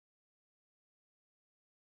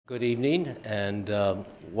Good evening, and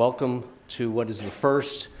welcome to what is the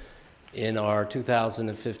first in our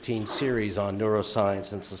 2015 series on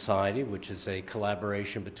neuroscience and society, which is a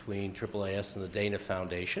collaboration between AAAS and the Dana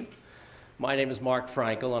Foundation. My name is Mark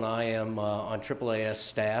Frankel, and I am on AAAS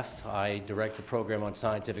staff. I direct the program on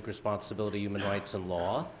scientific responsibility, human rights, and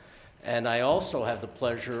law. And I also have the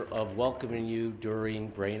pleasure of welcoming you during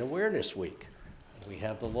Brain Awareness Week. We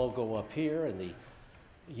have the logo up here and the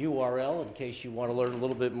URL in case you want to learn a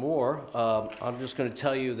little bit more. I'm just going to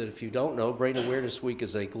tell you that if you don't know, Brain Awareness Week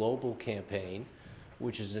is a global campaign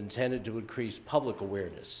which is intended to increase public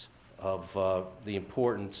awareness of the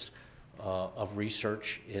importance of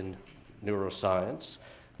research in neuroscience.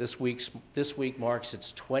 This week marks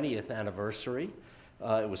its 20th anniversary.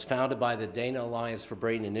 It was founded by the Dana Alliance for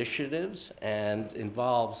Brain Initiatives and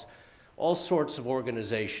involves all sorts of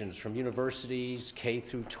organizations from universities, K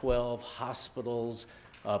through 12, hospitals,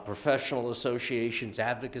 professional associations,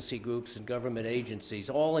 advocacy groups, and government agencies,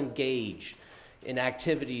 all engaged in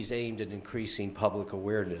activities aimed at increasing public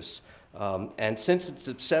awareness. And since its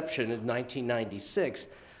inception in 1996,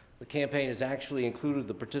 the campaign has actually included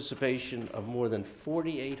the participation of more than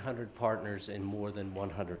 4,800 partners in more than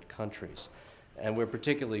 100 countries. And we're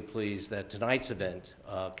particularly pleased that tonight's event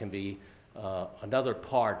can be another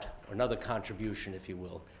part, or another contribution, if you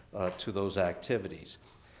will, to those activities.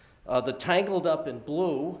 The Tangled Up in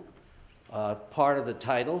Blue, part of the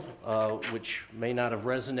title, which may not have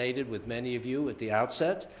resonated with many of you at the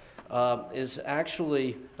outset, is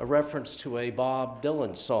actually a reference to a Bob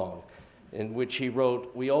Dylan song in which he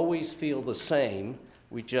wrote, "We always feel the same,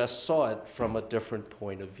 we just saw it from a different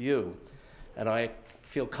point of view." And I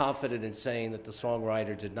feel confident in saying that the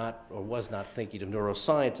songwriter did not, or was not thinking of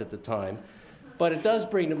neuroscience at the time, but it does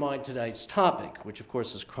bring to mind tonight's topic, which of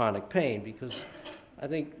course is chronic pain, because I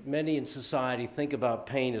think many in society think about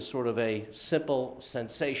pain as sort of a simple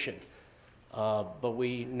sensation, but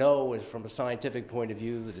we know from a scientific point of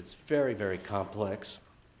view that it's very, very complex.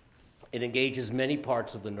 It engages many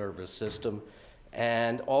parts of the nervous system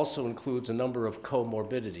and also includes a number of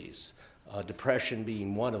comorbidities, depression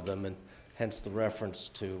being one of them, and hence the reference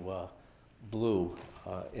to blue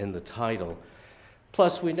in the title.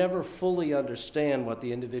 Plus, we never fully understand what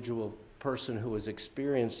the individual person who is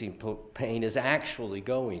experiencing pain is actually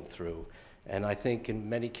going through. And I think in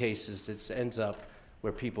many cases it ends up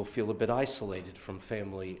where people feel a bit isolated from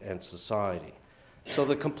family and society. So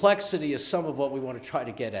the complexity is some of what we want to try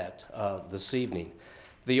to get at this evening.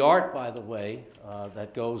 The art, by the way,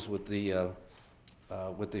 that goes with the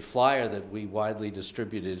flyer that we widely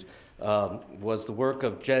distributed was the work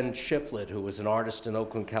of Jen Shiflett, who was an artist in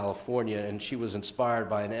Oakland, California, and she was inspired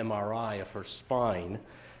by an MRI of her spine,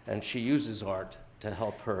 and she uses art to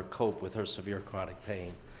help her cope with her severe chronic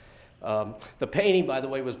pain. The painting, by the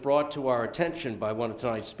way, was brought to our attention by one of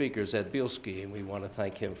tonight's speakers, Ed Bielski, and we want to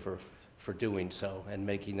thank him for doing so and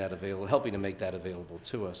making that available, helping to make that available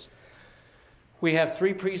to us. We have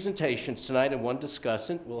 3 presentations tonight and 1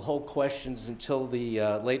 discussant. We'll hold questions until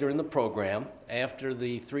later in the program. After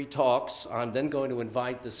the 3 talks, I'm then going to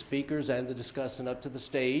invite the speakers and the discussant up to the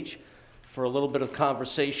stage for a little bit of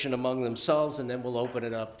conversation among themselves, and then we'll open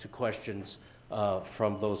it up to questions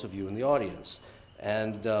from those of you in the audience.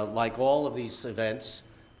 And like all of these events,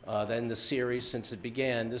 then the series, since it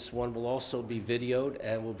began, this one will also be videoed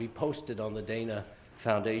and will be posted on the Dana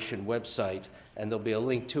Foundation website, and there'll be a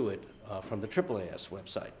link to it from the AAAS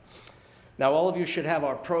website. Now, all of you should have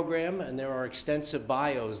our program, and there are extensive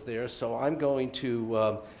bios there, so I'm going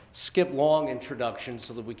to skip long introductions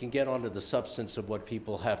so that we can get onto the substance of what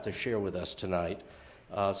people have to share with us tonight.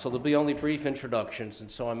 So there'll be only brief introductions,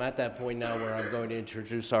 and so I'm at that point now where I'm going to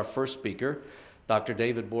introduce our first speaker, Dr.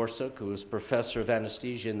 David Borsuk, who is professor of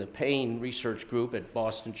anesthesia in the pain research group at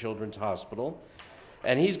Boston Children's Hospital.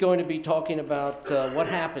 And he's going to be talking about what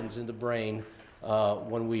happens in the brain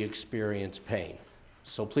when we experience pain.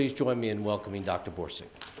 So please join me in welcoming Dr. Borsuk.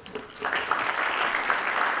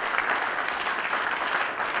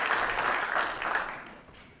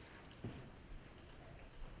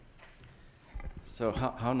 So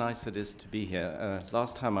how nice it is to be here.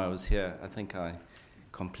 Last time I was here, I think I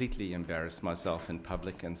completely embarrassed myself in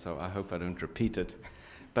public, and so I hope I don't repeat it.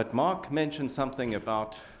 But Mark mentioned something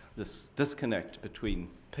about this disconnect between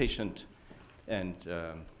patient and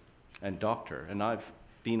doctor, and I've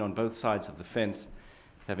been on both sides of the fence,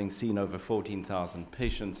 having seen over 14,000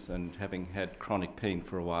 patients and having had chronic pain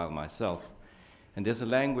for a while myself. And there's a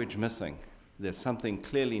language missing. There's something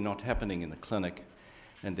clearly not happening in the clinic,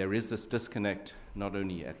 and there is this disconnect not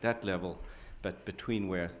only at that level, but between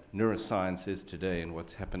where neuroscience is today and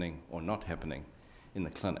what's happening or not happening in the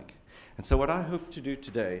clinic. And so what I hope to do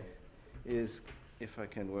today is if I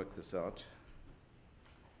can work this out.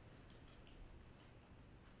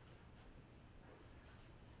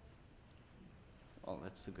 Oh,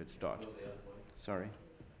 that's a good start. Sorry.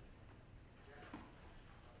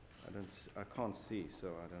 I can't see, so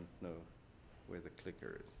I don't know where the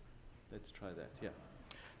clicker is. Let's try that, yeah.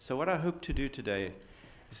 So what I hope to do today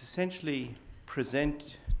is essentially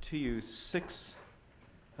present to you 6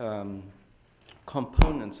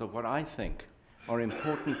 components of what I think are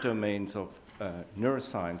important domains of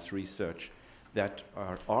neuroscience research that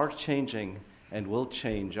are changing and will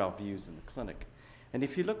change our views in the clinic. And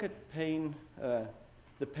if you look at pain,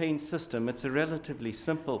 the pain system, it's a relatively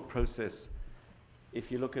simple process. If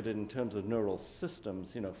you look at it in terms of neural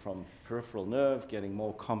systems, from peripheral nerve getting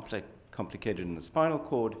more complicated in the spinal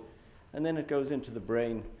cord, and then it goes into the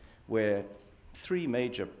brain where 3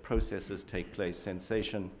 major processes take place: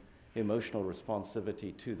 sensation, emotional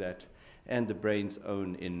responsivity to that, and the brain's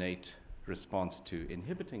own innate response to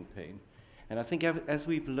inhibiting pain. And I think as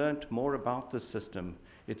we've learned more about the system,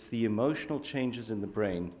 it's the emotional changes in the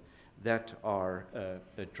brain that are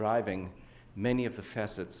driving many of the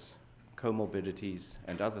facets, comorbidities,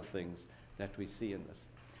 and other things that we see in this.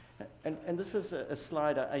 And this is a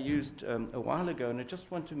slide I used a while ago, and I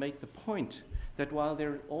just want to make the point that while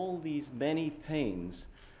there are all these many pains,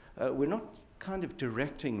 we're not kind of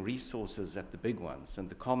directing resources at the big ones and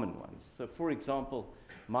the common ones. So for example,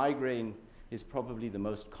 migraine is probably the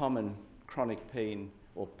most common chronic pain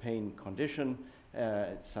or pain condition.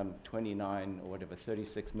 It's some 29 or whatever,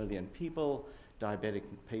 36 million people. Diabetic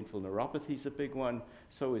painful neuropathy is a big one.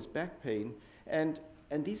 So is back pain. And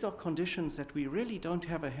these are conditions that we really don't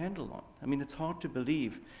have a handle on. I mean, it's hard to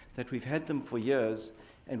believe that we've had them for years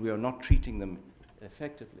and we are not treating them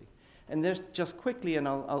effectively. And there's just quickly, and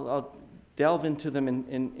I'll delve into them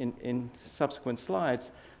in subsequent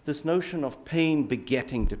slides, this notion of pain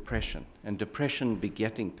begetting depression and depression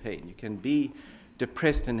begetting pain. You can be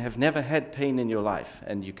depressed and have never had pain in your life,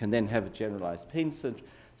 and you can then have a generalized pain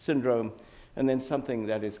syndrome. And then something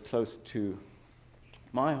that is close to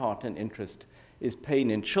my heart and interest is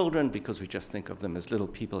pain in children, because we just think of them as little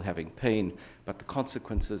people having pain, but the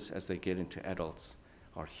consequences as they get into adults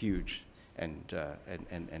are huge and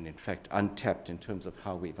in fact untapped in terms of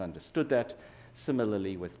how we've understood that.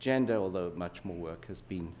 Similarly with gender, although much more work has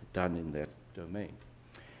been done in that domain.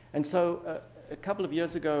 And so a couple of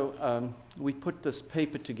years ago, we put this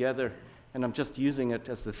paper together, and I'm just using it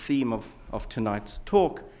as the theme of tonight's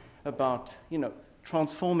talk, about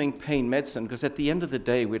transforming pain medicine, because at the end of the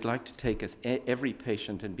day, we'd like to take every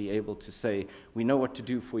patient and be able to say, we know what to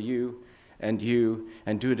do for you, and do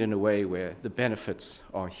it in a way where the benefits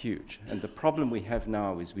are huge. And the problem we have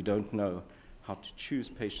now is we don't know how to choose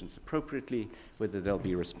patients appropriately, whether they'll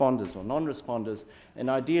be responders or non-responders, and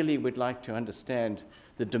ideally we'd like to understand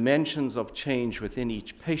the dimensions of change within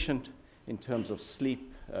each patient in terms of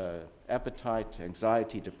sleep, appetite,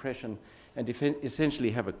 anxiety, depression, and essentially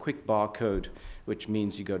have a quick barcode, which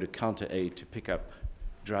means you go to counter A to pick up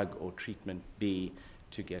drug or treatment B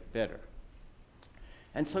to get better.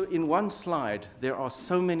 And so in one slide, there are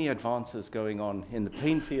so many advances going on in the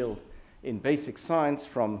pain field, in basic science,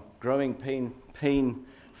 from growing pain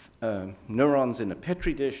neurons in a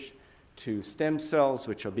Petri dish to stem cells,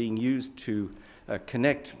 which are being used to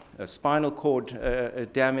connect spinal cord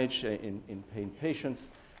damage in pain patients,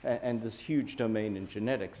 and this huge domain in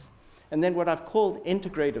genetics. And then what I've called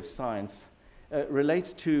integrative science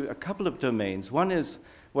relates to a couple of domains. One is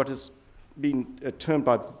what has been termed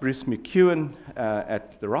by Bruce McEwen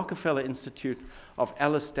at the Rockefeller Institute of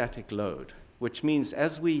allostatic load, which means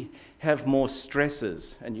as we have more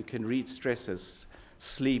stresses, and you can read stresses,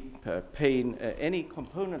 sleep, pain, any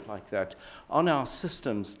component like that, on our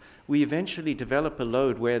systems, we eventually develop a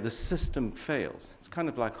load where the system fails. It's kind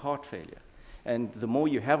of like heart failure. And the more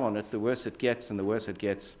you have on it, the worse it gets, and the worse it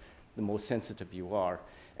gets, the more sensitive you are.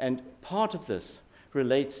 And part of this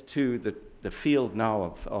relates to the field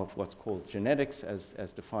now of what's called genetics,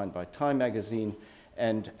 as defined by Time magazine,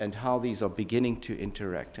 and how these are beginning to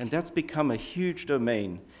interact. And that's become a huge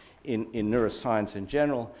domain in neuroscience in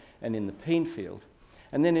general and in the pain field.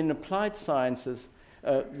 And then in applied sciences,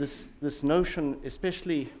 this notion,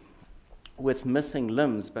 especially with missing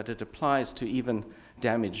limbs, but it applies to even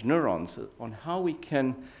damaged neurons, on how we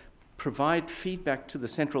can provide feedback to the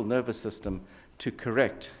central nervous system to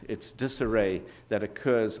correct its disarray that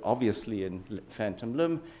occurs obviously in phantom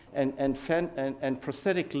limb, and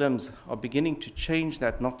prosthetic limbs are beginning to change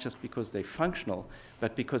that, not just because they're functional,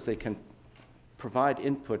 but because they can provide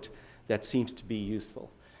input that seems to be useful.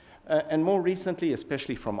 And more recently,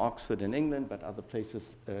 especially from Oxford in England, but other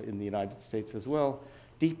places in the United States as well,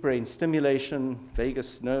 deep brain stimulation,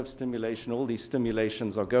 vagus nerve stimulation, all these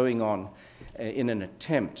stimulations are going on in an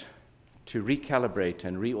attempt to recalibrate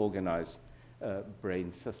and reorganize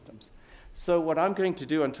brain systems. So what I'm going to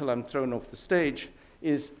do until I'm thrown off the stage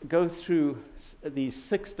is go through these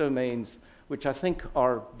 6 domains, which I think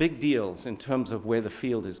are big deals in terms of where the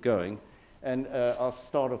field is going. And I'll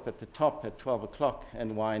start off at the top at 12 o'clock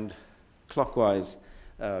and wind clockwise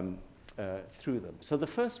through them. So the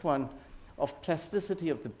first one, of plasticity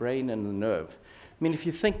of the brain and the nerve. I mean, if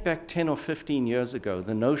you think back 10 or 15 years ago,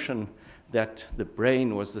 the notion that the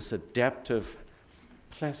brain was this adaptive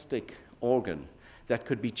plastic organ that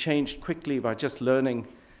could be changed quickly by just learning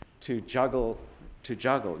to juggle.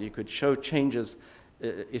 You could show changes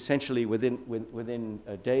essentially within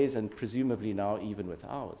days and presumably now even with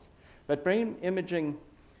hours. But brain imaging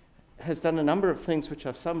has done a number of things which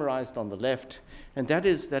I've summarized on the left, and that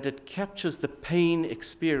is that it captures the pain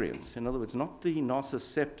experience. In other words, not the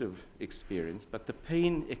nociceptive experience, but the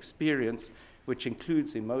pain experience, which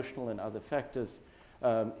includes emotional and other factors.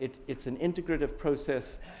 It's an integrative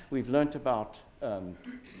process. We've learned about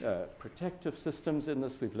protective systems in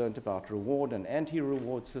this. We've learned about reward and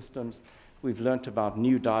anti-reward systems. We've learned about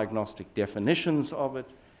new diagnostic definitions of it.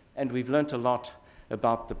 And we've learned a lot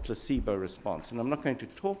about the placebo response. And I'm not going to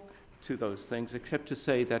talk to those things except to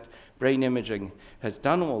say that brain imaging has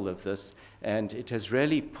done all of this, and it has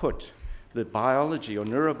really put the biology or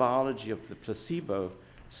neurobiology of the placebo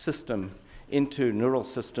system into neural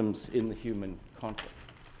systems in the human context.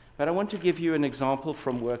 But I want to give you an example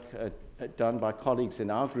from work done by colleagues in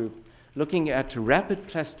our group looking at rapid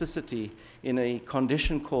plasticity in a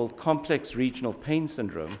condition called complex regional pain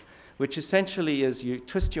syndrome, which essentially is you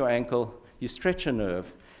twist your ankle, you stretch a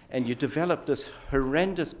nerve, and you develop this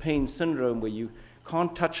horrendous pain syndrome where you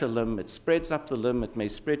can't touch a limb, it spreads up the limb, it may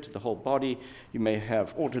spread to the whole body, you may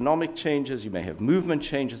have autonomic changes, you may have movement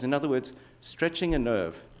changes. In other words, stretching a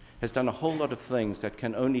nerve has done a whole lot of things that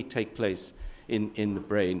can only take place in the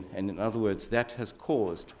brain, and in other words, that has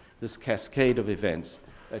caused this cascade of events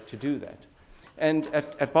to do that. And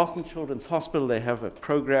at Boston Children's Hospital, they have a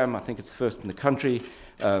program, I think it's first in the country,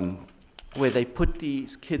 where they put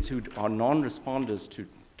these kids who are non-responders to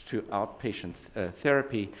outpatient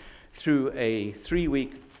therapy through a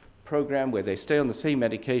 3-week program where they stay on the same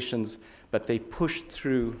medications, but they push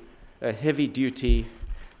through a heavy-duty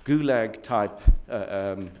gulag-type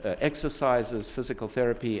exercises, physical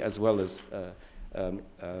therapy, as well as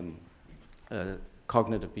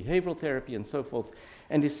cognitive behavioral therapy and so forth.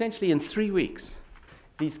 And essentially in 3 weeks,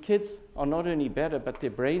 these kids are not only better, but their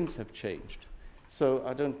brains have changed. So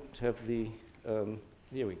I don't have the,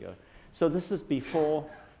 here we go. So this is before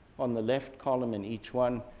on the left column in each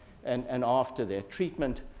one, and after their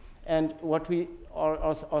treatment. And what we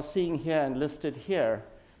are seeing here and listed here,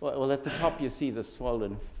 well, at the top you see the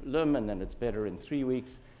swollen limb, and then it's better in 3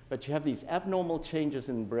 weeks. But you have these abnormal changes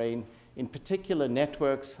in the brain, in particular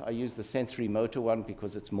networks. I use the sensory motor one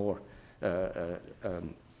because it's more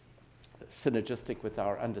synergistic with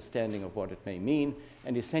our understanding of what it may mean.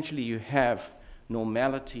 And essentially you have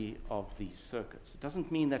normality of these circuits. It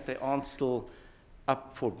doesn't mean that they aren't still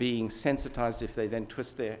up for being sensitized if they then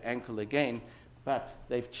twist their ankle again, but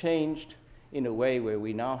they've changed in a way where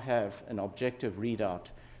we now have an objective readout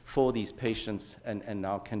for these patients and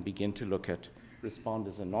now can begin to look at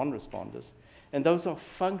responders and non-responders. And those are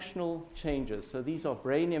functional changes. So these are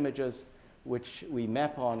brain images which we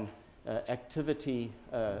map on activity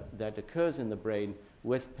that occurs in the brain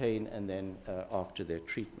with pain and then after their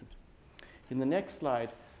treatment. In the next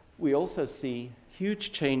slide, we also see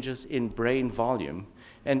huge changes in brain volume.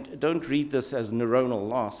 And don't read this as neuronal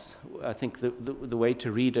loss. I think the way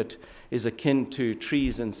to read it is akin to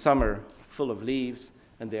trees in summer full of leaves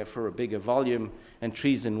and therefore a bigger volume, and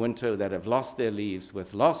trees in winter that have lost their leaves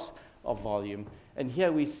with loss of volume. And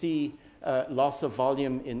here we see loss of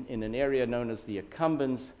volume in an area known as the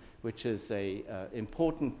accumbens, which is an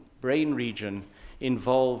important brain region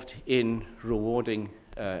involved in rewarding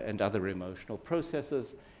and other emotional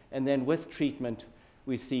processes. And then with treatment,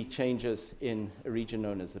 we see changes in a region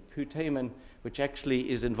known as the putamen, which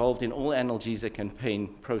actually is involved in all analgesic and pain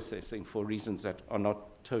processing for reasons that are not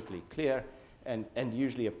totally clear, and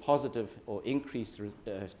usually a positive or increased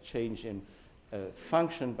change in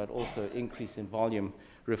function, but also increase in volume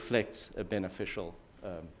reflects a beneficial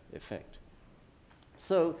effect.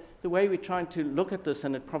 So the way we're trying to look at this,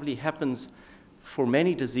 and it probably happens for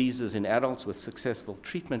many diseases in adults with successful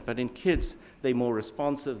treatment, but in kids, they're more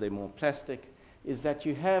responsive, they're more plastic, is that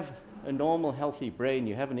you have a normal, healthy brain,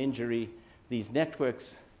 you have an injury, these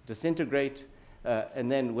networks disintegrate,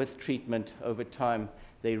 and then with treatment over time,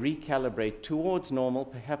 they recalibrate towards normal,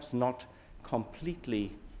 perhaps not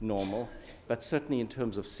completely normal, but certainly in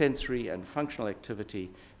terms of sensory and functional activity,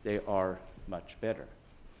 they are much better.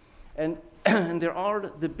 And, and there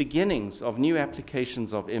are the beginnings of new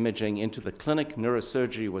applications of imaging into the clinic.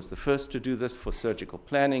 Neurosurgery was the first to do this for surgical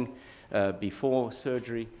planning before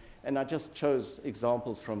surgery. And I just chose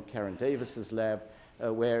examples from Karen Davis's lab,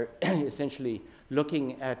 where essentially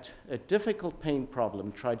looking at a difficult pain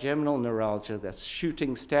problem, trigeminal neuralgia, that's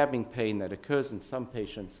shooting, stabbing pain that occurs in some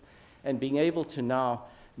patients, and being able to now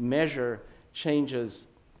measure changes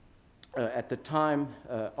at the time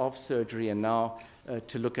of surgery and now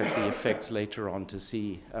to look at the effects later on to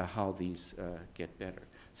see how these get better.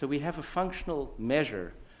 So we have a functional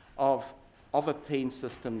measure of a pain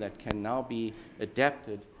system that can now be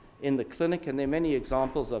adapted in the clinic, and there are many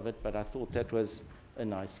examples of it, but I thought that was a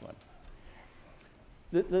nice one.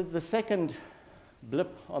 The second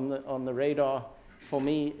blip on the radar for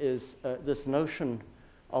me is this notion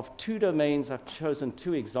of two domains. I've chosen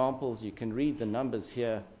two examples. You can read the numbers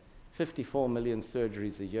here. 54 million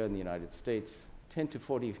surgeries a year in the United States. 10 to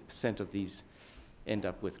 40% of these end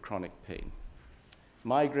up with chronic pain.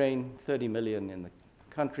 Migraine, 30 million in the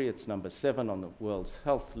country. It's number 7 on the world's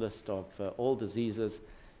health list of all diseases.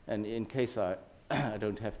 And in case I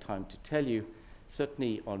don't have time to tell you,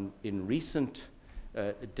 certainly in recent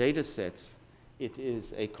data sets, it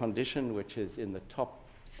is a condition which is in the top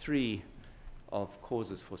 3 of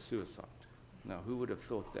causes for suicide. Now, who would have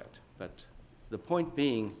thought that? But the point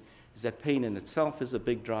being is that pain in itself is a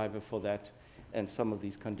big driver for that, and some of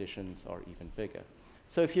these conditions are even bigger.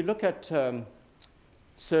 So if you look at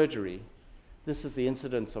surgery, this is the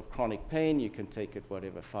incidence of chronic pain. You can take it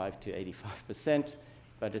whatever, 5 to 85%,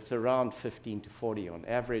 but it's around 15 to 40 on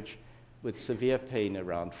average, with severe pain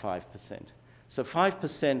around 5%. So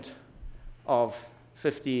 5% of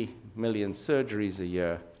 50 million surgeries a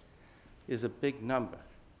year is a big number.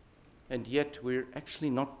 And yet we're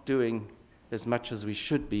actually not doing as much as we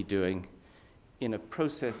should be doing in a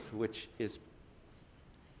process which is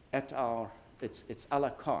at it's a la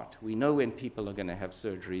carte. We know when people are going to have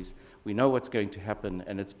surgeries. We know what's going to happen,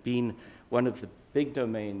 and it's been one of the big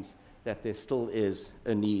domains that there still is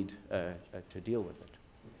a need to deal with it.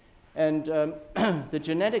 And the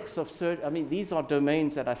genetics of surgery, I mean, these are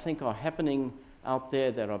domains that I think are happening out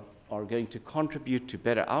there that are going to contribute to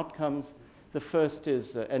better outcomes. The first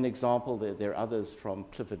is an example. There are others from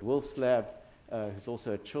Clifford Wolf's lab, who's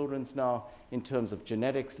also at Children's now, in terms of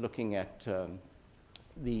genetics, looking at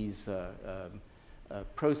these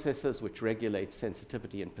processes which regulate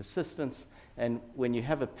sensitivity and persistence. And when you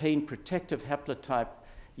have a pain protective haplotype,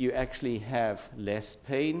 you actually have less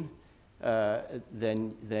pain in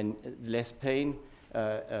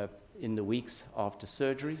the weeks after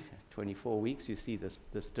surgery. 24 weeks, you see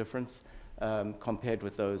this difference compared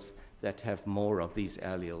with those that have more of these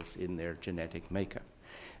alleles in their genetic makeup.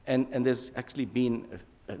 And there's actually been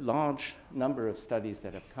a large number of studies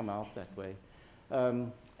that have come out that way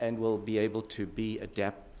and will be able to be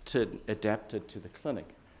adapted to the clinic.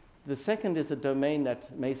 The second is a domain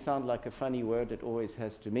that may sound like a funny word. It always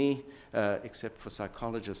has to me, except for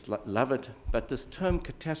psychologists love it. But this term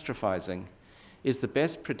catastrophizing is the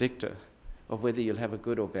best predictor of whether you'll have a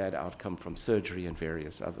good or bad outcome from surgery and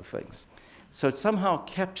various other things. So it somehow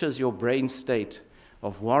captures your brain state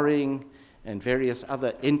of worrying and various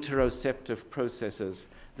other interoceptive processes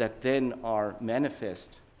that then are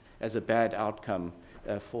manifest as a bad outcome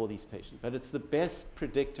for these patients. But it's the best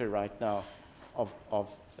predictor right now of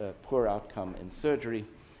poor outcome in surgery.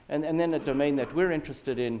 And then a domain that we're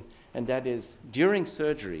interested in, and that is during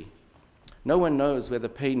surgery, no one knows where the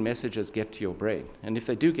pain messages get to your brain. And if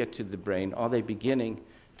they do get to the brain, are they beginning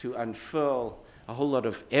to unfurl a whole lot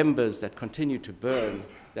of embers that continue to burn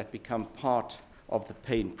that become part of the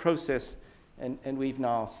pain process? And we've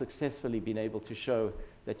now successfully been able to show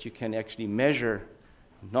that you can actually measure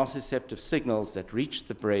nociceptive signals that reach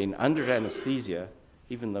the brain under anesthesia,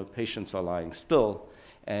 even though patients are lying still,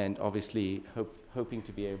 and obviously hoping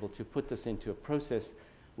to be able to put this into a process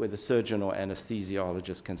where the surgeon or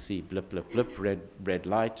anesthesiologist can see blip, blip, blip, red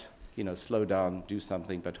light, slow down, do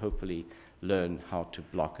something, but hopefully learn how to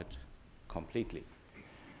block it completely.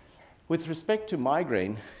 With respect to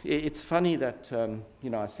migraine, it's funny that,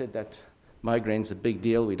 I said that migraine's a big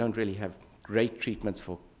deal. We don't really have great treatments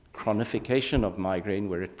for chronification of migraine,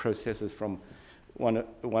 where it processes from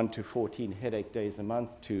 1 to 14 headache days a month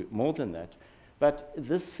to more than that. But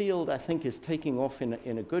this field, I think, is taking off in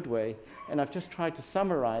a good way, and I've just tried to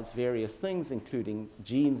summarize various things, including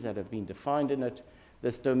genes that have been defined in it,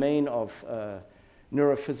 this domain of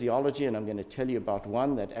neurophysiology, and I'm going to tell you about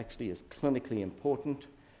one that actually is clinically important,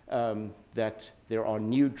 that There are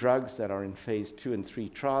new drugs that are in phase 2 and 3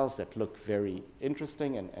 trials that look very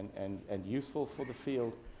interesting and useful for the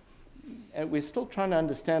field. And we're still trying to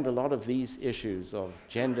understand a lot of these issues of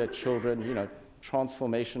gender, children, you know,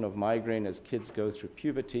 transformation of migraine as kids go through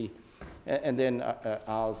puberty, and then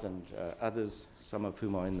ours and others, some of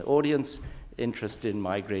whom are in the audience, interest in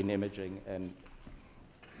migraine imaging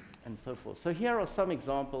and so forth. So here are some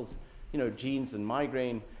examples, you know, genes and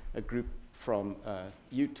migraine, a group from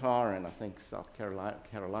Utah and I think South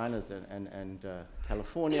Carolinas and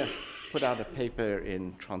California put out a paper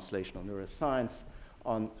in Translational Neuroscience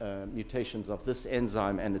on mutations of this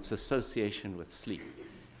enzyme and its association with sleep.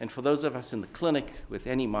 And for those of us in the clinic with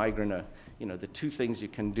any migraine, you know, the two things you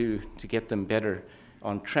can do to get them better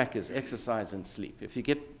on track is exercise and sleep. If you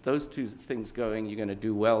get those two things going, you're going to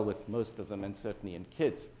do well with most of them, and certainly in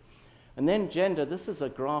kids. And then gender, this is a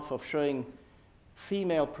graph of showing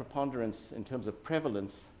female preponderance in terms of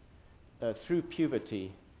prevalence through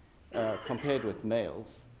puberty compared with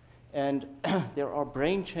males. And there are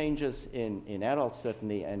brain changes in adults,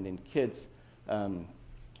 certainly, and in kids,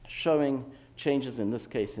 showing changes, in this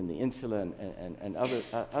case, in the insula and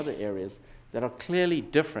other areas that are clearly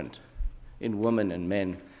different in women and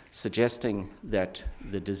men, suggesting that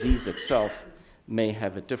the disease itself may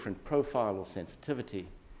have a different profile or sensitivity.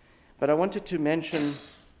 But I wanted to mention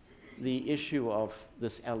the issue of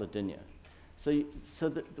this allodynia. So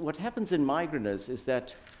what happens in migraineurs is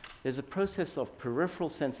that there's a process of peripheral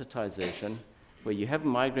sensitization where you have a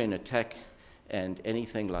migraine attack and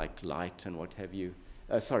anything like light and what have you,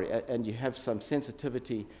 and you have some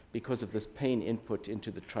sensitivity because of this pain input into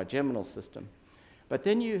the trigeminal system. But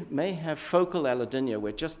then you may have focal allodynia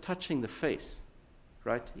where just touching the face,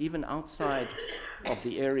 right, even outside of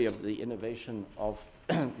the area of the innervation of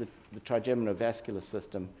the trigeminal vascular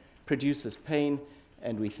system, produces pain,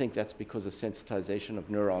 and we think that's because of sensitization of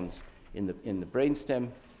neurons in the brainstem.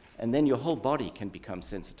 And then your whole body can become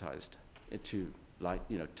sensitized to light,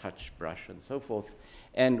 you know, touch, brush, and so forth.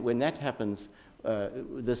 And when that happens,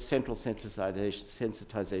 this central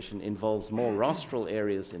sensitization involves more rostral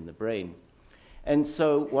areas in the brain. And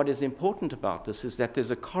so what is important about this is that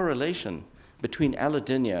there's a correlation between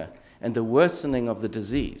allodynia and the worsening of the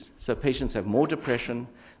disease. So patients have more depression,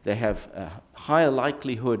 they have a higher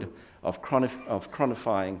likelihood of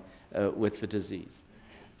chronifying with the disease.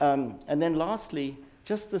 And then lastly,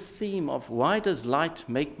 just this theme of why does light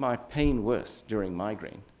make my pain worse during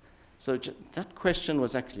migraine? So that question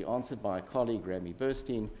was actually answered by a colleague, Rami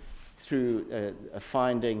Burstein, through a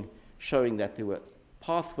finding showing that there were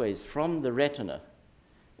pathways from the retina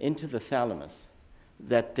into the thalamus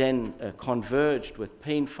that then converged with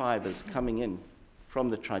pain fibers coming in from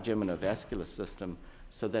the trigeminal vascular system,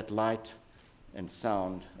 so that light and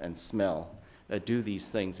sound and smell do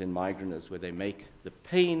these things in migraineurs where they make the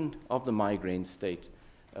pain of the migraine state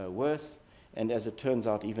worse. And as it turns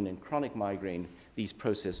out, even in chronic migraine, these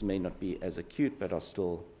processes may not be as acute but are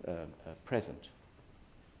still present.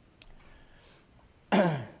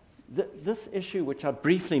 This issue, which I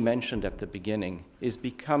briefly mentioned at the beginning, is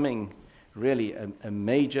becoming really a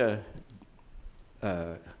major,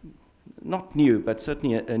 not new, but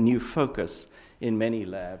certainly a new focus in many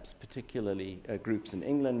labs, particularly groups in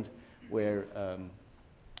England, where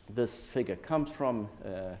this figure comes from,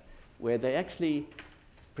 where they actually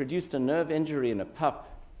produced a nerve injury in a pup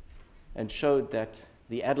and showed that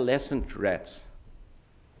the adolescent rats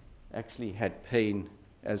actually had pain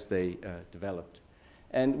as they developed.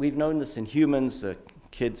 And we've known this in humans.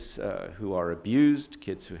 Kids who are abused,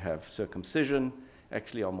 kids who have circumcision,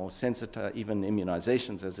 actually are more sensitive. Even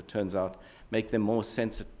immunizations, as it turns out, make them more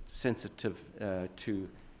sensitive to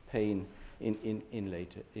pain in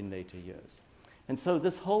later years. And so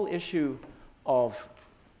this whole issue of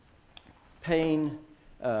pain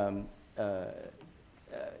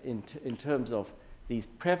in terms of these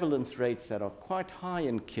prevalence rates that are quite high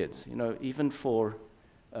in kids, you know, even for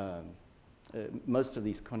most of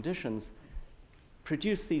these conditions,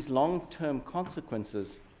 produce these long-term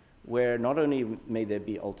consequences where not only may there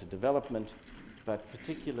be altered development, but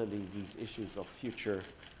particularly these issues of future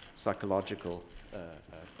psychological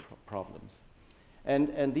problems.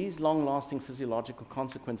 And these long-lasting physiological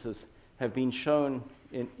consequences have been shown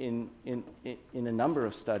in a number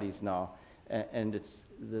of studies now, and it's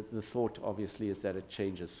the thought, obviously, is that it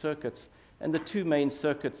changes circuits. And the two main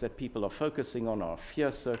circuits that people are focusing on are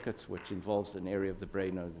fear circuits, which involves an area of the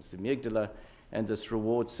brain known as the amygdala, and this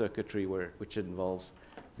reward circuitry, which involves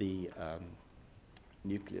the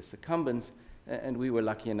nucleus accumbens. And we were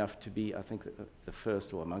lucky enough to be, I think, the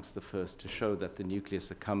first or amongst the first to show that the nucleus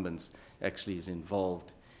accumbens actually is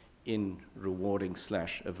involved in rewarding /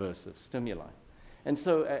 aversive stimuli. And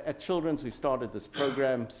so at Children's, we've started this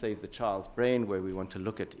program, Save the Child's Brain, where we want to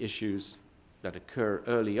look at issues that occur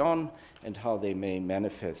early on and how they may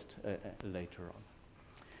manifest later on.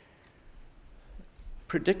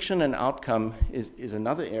 Prediction and outcome is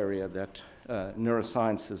another area that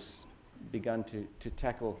neuroscience has begun to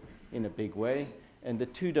tackle in a big way. And the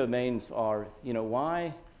two domains are,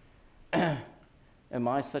 why am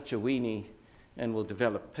I such a weenie and will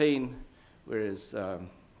develop pain, whereas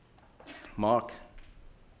Mark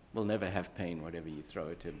will never have pain, whatever you throw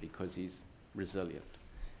at him, because he's resilient.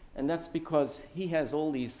 And that's because he has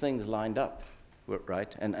all these things lined up,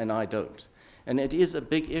 right? And I don't. And it is a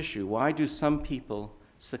big issue. Why do some people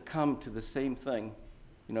succumb to the same thing,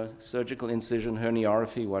 surgical incision,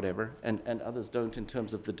 herniorrhaphy, whatever, and others don't in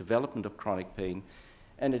terms of the development of chronic pain?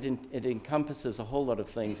 And it encompasses a whole lot of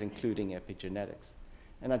things, including epigenetics.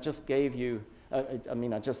 And I just gave you,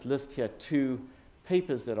 I just list here 2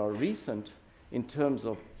 papers that are recent in terms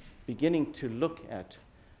of beginning to look at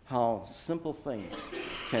how simple things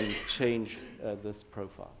can change this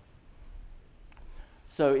profile.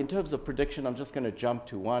 So in terms of prediction, I'm just going to jump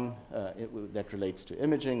to one that relates to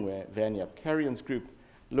imaging, where Vanya Karian's group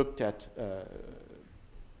looked at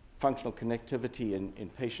functional connectivity in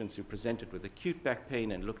patients who presented with acute back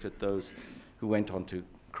pain and looked at those who went on to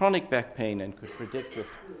chronic back pain and could predict with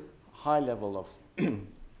high level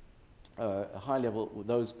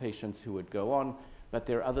those patients who would go on. But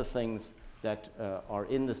there are other things that are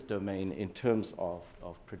in this domain in terms of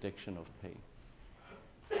prediction of pain.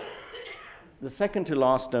 The second to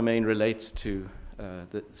last domain relates to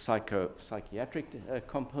the psychiatric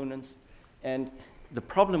components. And the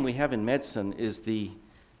problem we have in medicine is the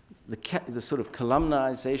sort of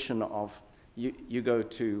columnization of, you go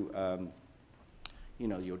to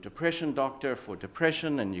your depression doctor for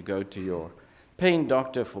depression, and you go to your pain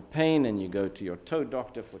doctor for pain, and you go to your toe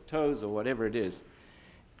doctor for toes, or whatever it is.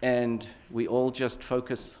 And we all just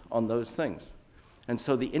focus on those things. And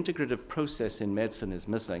so the integrative process in medicine is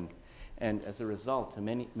missing. And as a result,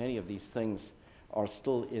 many of these things are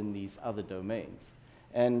still in these other domains.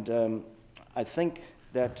 And I think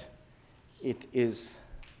that it is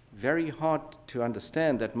very hard to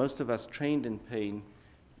understand that most of us trained in pain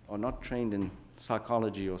are not trained in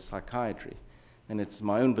psychology or psychiatry. And it's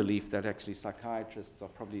my own belief that actually psychiatrists are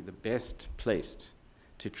probably the best placed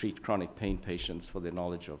to treat chronic pain patients for their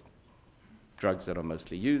knowledge of drugs that are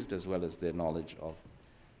mostly used, as well as their knowledge of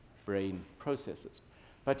brain processes.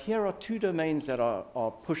 But here are 2 domains that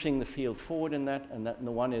are pushing the field forward in that, and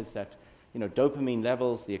the one is that dopamine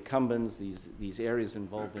levels, the accumbens, these areas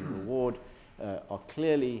involved in reward, are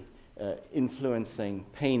clearly influencing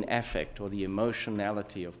pain affect, or the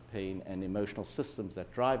emotionality of pain and emotional systems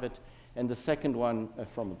that drive it. And the second one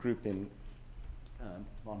from a group in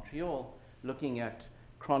Montreal, looking at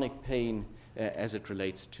chronic pain as it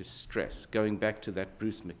relates to stress, going back to that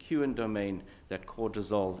Bruce McEwen domain, that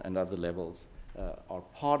cortisol and other levels are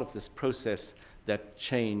part of this process that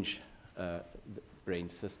change the brain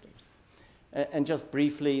systems. And just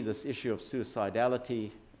briefly, this issue of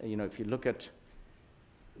suicidality, if you look at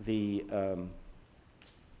the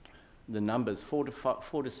numbers, 4 to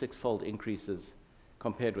 6-fold increases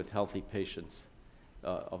compared with healthy patients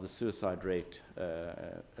of the suicide rate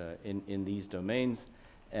in these domains.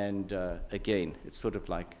 And again, it's sort of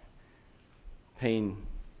like pain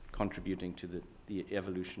contributing to the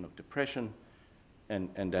evolution of depression,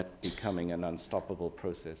 and that becoming an unstoppable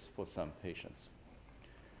process for some patients.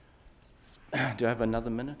 Do I have another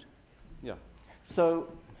minute? Yeah. So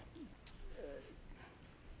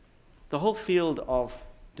the whole field of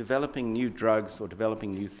developing new drugs or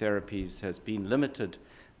developing new therapies has been limited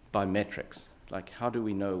by metrics. Like, how do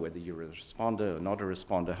we know whether you're a responder or not a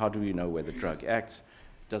responder? How do we know whether the drug acts?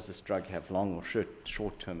 Does this drug have long or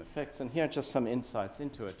short-term effects? And here are just some insights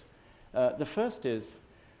into it. The first is,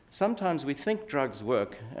 sometimes we think drugs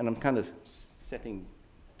work, and I'm kind of setting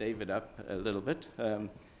David up a little bit,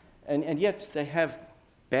 and yet they have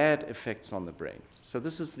bad effects on the brain. So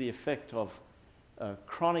this is the effect of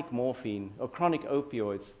chronic morphine or chronic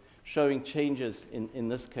opioids showing changes, in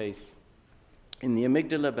this case, in the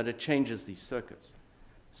amygdala, but it changes these circuits.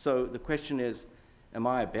 So the question is, am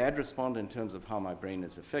I a bad responder in terms of how my brain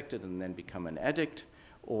is affected and then become an addict,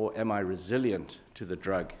 or am I resilient to the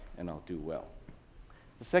drug and I'll do well?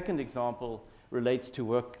 The second example relates to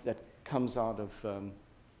work that comes out of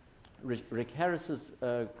Rick Harris's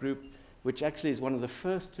group, which actually is one of the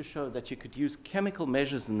first to show that you could use chemical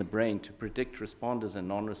measures in the brain to predict responders and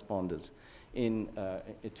non-responders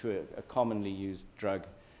to a commonly used drug.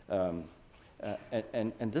 And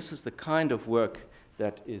this is the kind of work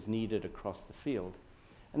that is needed across the field.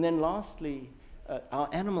 And then lastly, our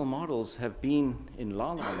animal models have been in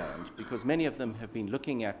la-la land because many of them have been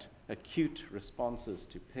looking at acute responses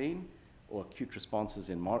to pain or acute responses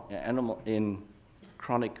in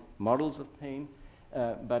chronic models of pain,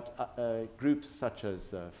 but groups such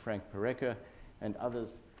as Frank Pareca and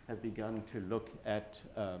others have begun to look at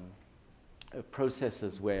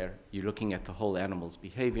processes where you're looking at the whole animal's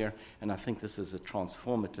behavior, and I think this is a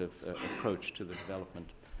transformative approach to the development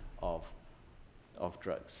of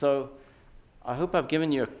drugs. So I hope I've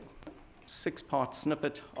given you a 6-part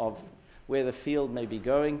snippet of where the field may be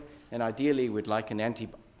going, and ideally we'd like an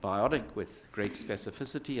antibiotic with great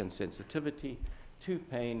specificity and sensitivity to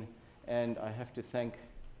pain, and I have to thank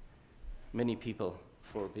many people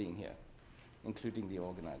for being here, including the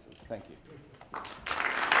organizers. Thank you.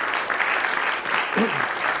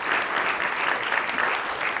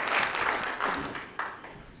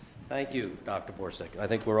 Thank you, Dr. Borsig. I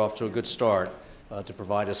think we're off to a good start to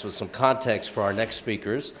provide us with some context for our next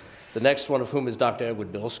speakers. The next one of whom is Dr.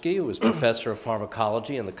 Edward Bilski, who is professor of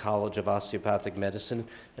pharmacology in the College of Osteopathic Medicine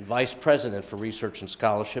and vice president for research and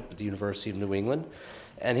scholarship at the University of New England.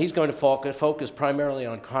 And he's going to focus primarily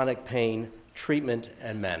on chronic pain treatment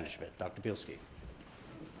and management. Dr. Bilski.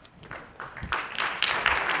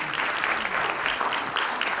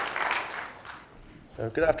 So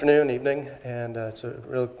good afternoon, evening, and it's a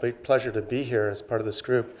real great pleasure to be here as part of this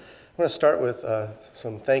group. I want to start with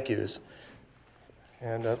some thank yous.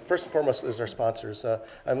 And first and foremost is our sponsors.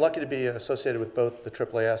 I'm lucky to be associated with both the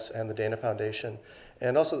AAAS and the Dana Foundation,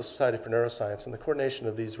 and also the Society for Neuroscience. And the coordination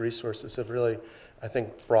of these resources have really, I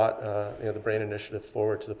think, brought the BRAIN Initiative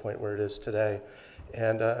forward to the point where it is today.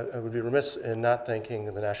 And I would be remiss in not thanking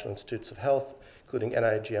the National Institutes of Health, including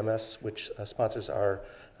NIGMS, which sponsors our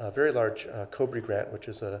very large COBRI grant, which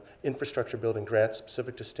is an infrastructure building grant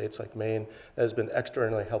specific to states like Maine that has been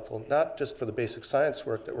extraordinarily helpful, not just for the basic science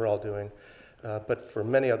work that we're all doing, but for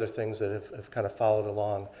many other things that have kind of followed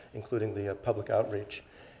along, including the public outreach.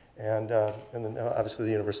 And then obviously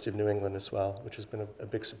the University of New England as well, which has been a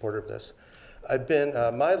big supporter of this.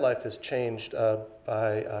 My life has changed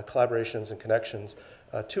by collaborations and connections.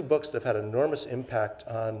 2 books that have had enormous impact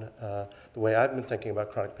on the way I've been thinking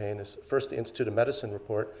about chronic pain is first the Institute of Medicine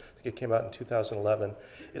report. I think it came out in 2011.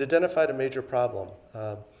 It identified a major problem,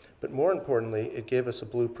 but more importantly, it gave us a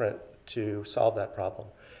blueprint to solve that problem.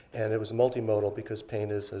 And it was multimodal because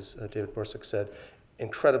pain is, as David Borsig said,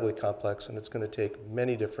 incredibly complex, and it's going to take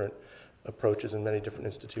many different approaches and many different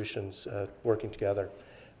institutions working together.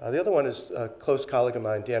 The other one is a close colleague of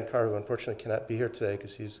mine, Dan Carr, who unfortunately cannot be here today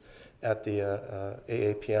because he's at the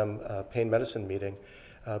AAPM pain medicine meeting.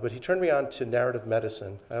 But he turned me on to narrative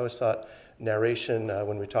medicine. I always thought narration,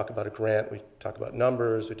 when we talk about a grant, we talk about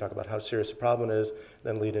numbers, we talk about how serious the problem is,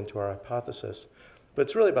 then lead into our hypothesis. But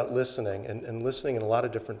it's really about listening, and listening in a lot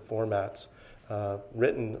of different formats,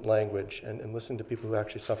 written language, and listening to people who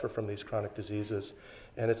actually suffer from these chronic diseases.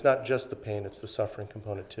 And it's not just the pain, it's the suffering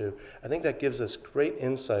component too. I think that gives us great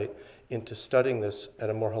insight into studying this at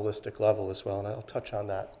a more holistic level as well, and I'll touch on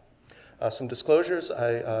that. Some disclosures: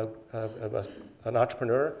 I'm an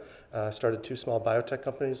entrepreneur. Started 2 small biotech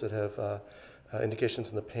companies that have indications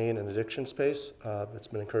in the pain and addiction space. It's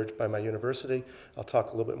been encouraged by my university. I'll talk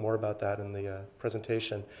a little bit more about that in the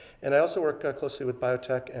presentation. And I also work closely with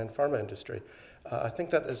biotech and pharma industry. I think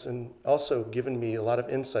that has also given me a lot of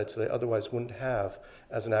insights that I otherwise wouldn't have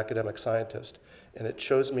as an academic scientist. And it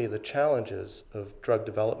shows me the challenges of drug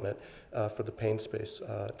development for the pain space.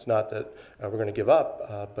 It's not that we're going to give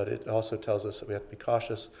up, but it also tells us that we have to be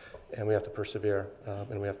cautious and we have to persevere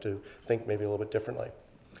and we have to think maybe a little bit differently.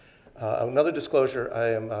 Another disclosure, I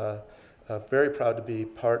am very proud to be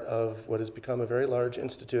part of what has become a very large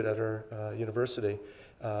institute at our university.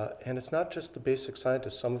 And it's not just the basic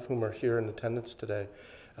scientists, some of whom are here in attendance today.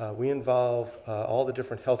 We involve all the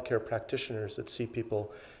different healthcare practitioners that see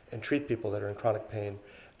people and treat people that are in chronic pain.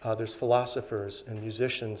 There's philosophers and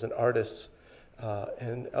musicians and artists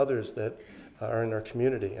and others that are in our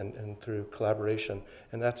community and through collaboration.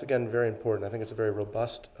 And that's, again, very important. I think it's a very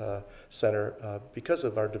robust center because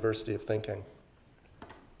of our diversity of thinking.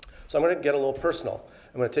 So I'm going to get a little personal.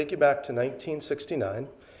 I'm going to take you back to 1969.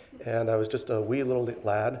 And I was just a wee little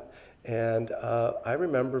lad. And I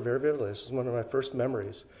remember very vividly, this is one of my first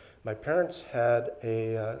memories. My parents had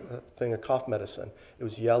a thing of cough medicine. It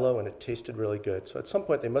was yellow and it tasted really good. So at some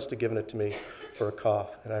point they must have given it to me for a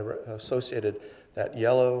cough. And I associated that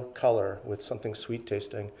yellow color with something sweet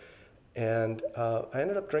tasting. And I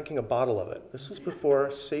ended up drinking a bottle of it. This was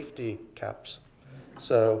before safety caps.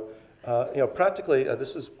 So practically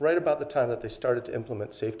this is right about the time that they started to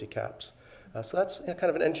implement safety caps. So that's kind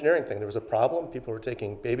of an engineering thing. There was a problem. People were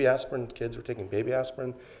taking baby aspirin. Kids were taking baby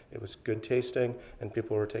aspirin. It was good tasting, and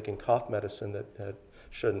people were taking cough medicine that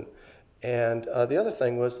shouldn't. And the other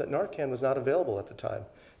thing was that Narcan was not available at the time.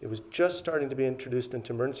 It was just starting to be introduced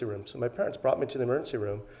into emergency rooms. So my parents brought me to the emergency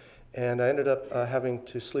room, and I ended up having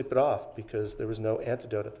to sleep it off because there was no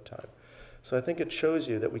antidote at the time. So I think it shows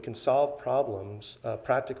you that we can solve problems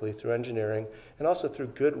practically through engineering and also through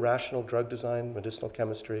good rational drug design, medicinal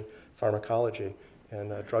chemistry, pharmacology,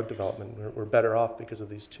 and drug development. We're better off because of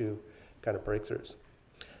these two kind of breakthroughs.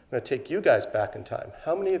 I'm going to take you guys back in time.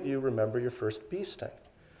 How many of you remember your first bee sting?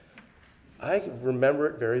 I remember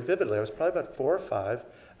it very vividly. I was probably about 4 or 5.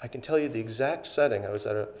 I can tell you the exact setting. I was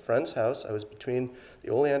at a friend's house. I was between the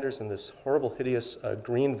oleanders and this horrible, hideous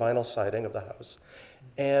green vinyl siding of the house.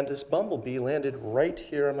 And this bumblebee landed right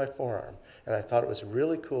here on my forearm. And I thought it was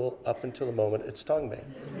really cool up until the moment it stung me.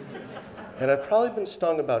 And I've probably been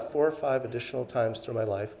stung about 4 or 5 additional times through my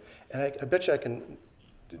life. And I bet you I can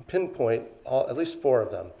pinpoint at least 4 of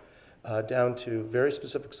them down to very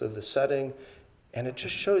specifics of the setting. And it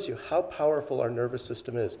just shows you how powerful our nervous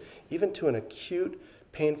system is. Even to an acute,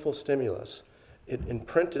 painful stimulus, it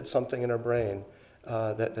imprinted something in our brain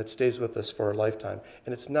that stays with us for a lifetime.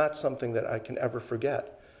 And it's not something that I can ever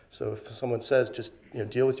forget. So if someone says, just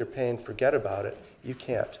deal with your pain, forget about it, you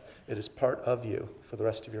can't. It is part of you for the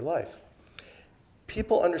rest of your life.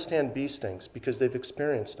 People understand bee stings because they've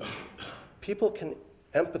experienced them. People can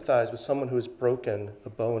empathize with someone who has broken a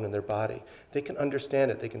bone in their body. They can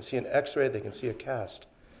understand it. They can see an x-ray. They can see a cast.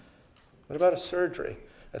 What about a surgery?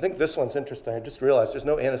 I think this one's interesting. I just realized there's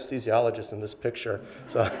no anesthesiologist in this picture,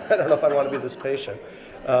 so I don't know if I want to be this patient.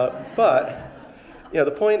 But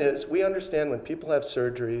the point is, we understand when people have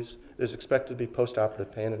surgeries, there's expected to be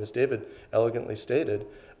postoperative pain, and as David elegantly stated,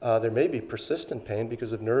 there may be persistent pain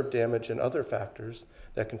because of nerve damage and other factors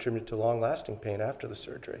that contribute to long-lasting pain after the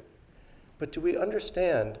surgery. But do we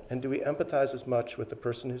understand and do we empathize as much with the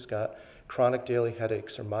person who's got chronic daily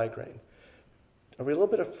headaches or migraine? Are we a little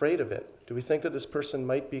bit afraid of it? Do we think that this person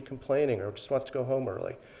might be complaining or just wants to go home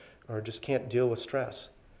early or just can't deal with stress?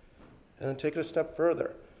 And then take it a step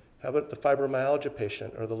further. How about the fibromyalgia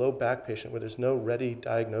patient or the low back patient where there's no ready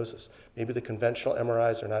diagnosis? Maybe the conventional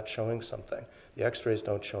MRIs are not showing something. The x-rays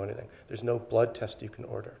don't show anything. There's no blood test you can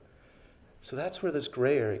order. So that's where this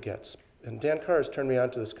gray area gets. And Dan Carr has turned me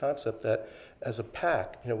on to this concept that as a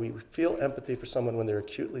pack, we feel empathy for someone when they're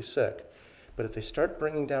acutely sick. But if they start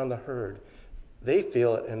bringing down the herd, they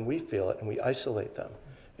feel it and we isolate them.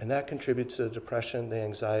 And that contributes to the depression, the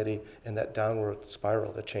anxiety, and that downward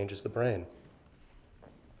spiral that changes the brain.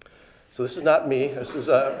 So this is not me.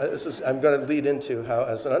 I'm going to lead into how,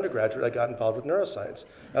 as an undergraduate, I got involved with neuroscience.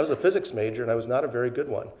 I was a physics major, and I was not a very good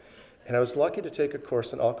one. And I was lucky to take a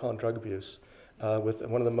course in alcohol and drug abuse with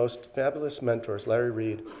one of the most fabulous mentors, Larry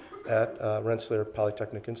Reed, at Rensselaer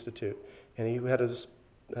Polytechnic Institute. And he had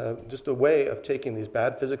just a way of taking these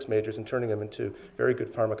bad physics majors and turning them into very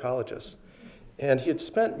good pharmacologists. And he had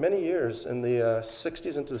spent many years in the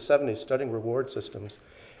 60s into the 70s studying reward systems.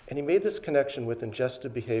 And he made this connection with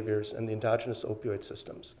ingestive behaviors and the endogenous opioid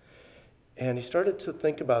systems. And he started to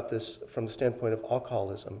think about this from the standpoint of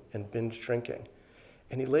alcoholism and binge drinking.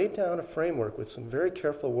 And he laid down a framework with some very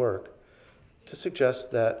careful work to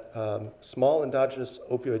suggest that small endogenous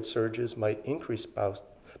opioid surges might increase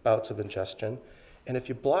bouts of ingestion. And if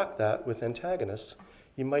you block that with antagonists,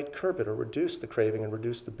 you might curb it or reduce the craving and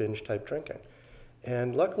reduce the binge-type drinking.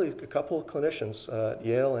 And luckily, a couple of clinicians at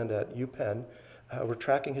Yale and at UPenn were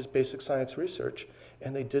tracking his basic science research,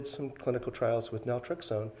 and they did some clinical trials with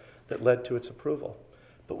naltrexone that led to its approval.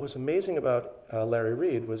 But what was amazing about Larry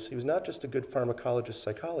Reed was he was not just a good pharmacologist,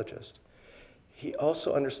 psychologist. He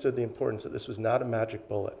also understood the importance that this was not a magic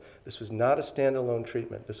bullet. This was not a standalone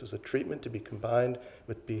treatment. This was a treatment to be combined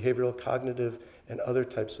with behavioral, cognitive, and other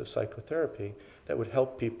types of psychotherapy that would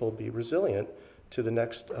help people be resilient to the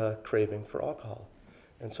next craving for alcohol.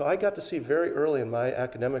 And so I got to see very early in my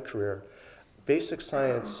academic career basic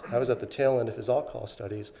science. I was at the tail end of his alcohol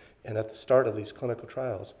studies and at the start of these clinical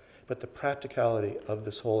trials, but the practicality of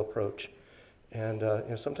this whole approach. And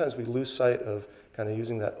sometimes we lose sight of kind of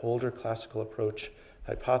using that older classical approach,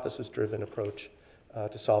 hypothesis-driven approach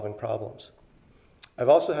to solving problems. I've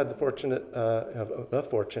also had the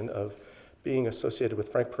fortune of being associated with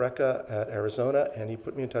Frank Parecka at Arizona, and he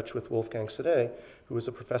put me in touch with Wolfgang Sade, who was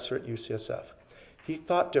a professor at UCSF. He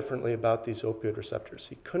thought differently about these opioid receptors.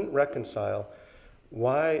 He couldn't reconcile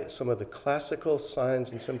why some of the classical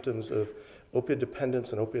signs and symptoms of opioid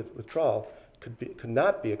dependence and opioid withdrawal could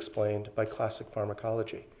not be explained by classic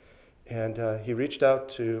pharmacology. And he reached out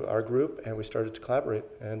to our group, and we started to collaborate.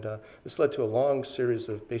 And this led to a long series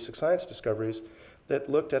of basic science discoveries that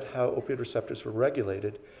looked at how opioid receptors were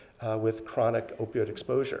regulated with chronic opioid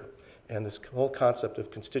exposure. And this whole concept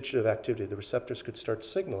of constitutive activity, the receptors could start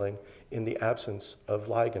signaling in the absence of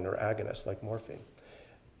ligand or agonist like morphine.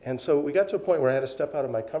 And so we got to a point where I had to step out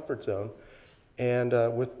of my comfort zone, and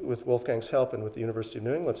with Wolfgang's help and with the University of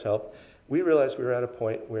New England's help, we realized we were at a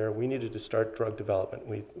point where we needed to start drug development.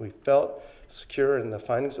 We felt secure in the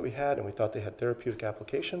findings that we had, and we thought they had therapeutic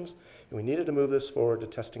applications, and we needed to move this forward to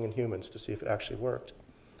testing in humans to see if it actually worked.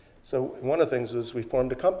 So one of the things was we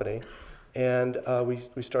formed a company, and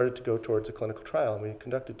we started to go towards a clinical trial, and we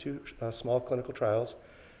conducted 2 small clinical trials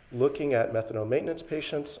looking at methadone maintenance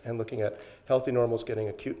patients and looking at healthy normals getting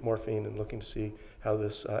acute morphine and looking to see how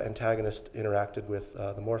this antagonist interacted with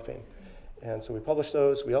the morphine. And so we published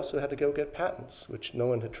those. We also had to go get patents, which no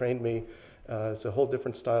one had trained me. It's a whole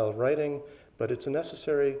different style of writing, but it's a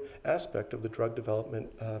necessary aspect of the drug development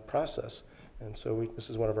process. And so this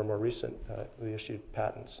is one of our more recently issued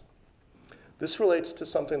patents. This relates to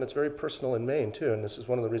something that's very personal in Maine, too, and this is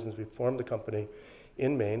one of the reasons we formed the company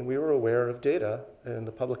in Maine. We were aware of data in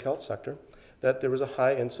the public health sector that there was a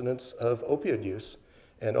high incidence of opioid use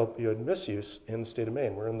and opioid misuse in the state of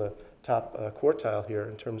Maine. We're in the top quartile here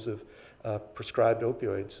in terms of prescribed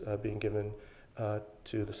opioids being given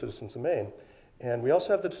to the citizens of Maine. And we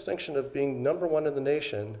also have the distinction of being #1 in the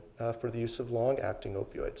nation for the use of long-acting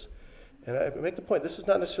opioids. And I make the point, this is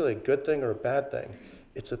not necessarily a good thing or a bad thing.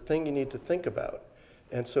 It's a thing you need to think about.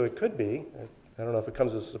 And so it could be, I don't know if it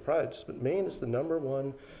comes as a surprise, but Maine is the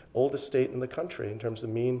 #1 oldest state in the country in terms of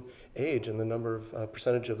mean age and the number of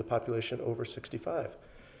percentage of the population over 65.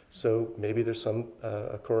 So maybe there's some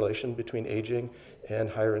correlation between aging and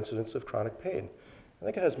higher incidence of chronic pain. I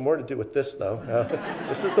think it has more to do with this, though.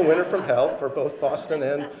 This is the winter from hell for both Boston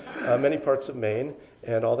and many parts of Maine,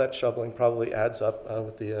 and all that shoveling probably adds up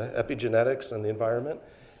with the epigenetics and the environment.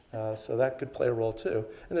 So that could play a role, too.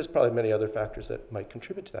 And there's probably many other factors that might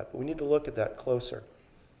contribute to that, but we need to look at that closer.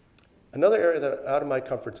 Another area that out of my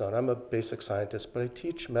comfort zone, I'm a basic scientist, but I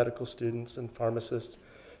teach medical students and pharmacists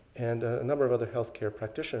and a number of other healthcare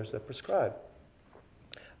practitioners that prescribe.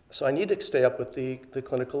 So I need to stay up with the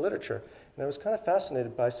clinical literature. And I was kind of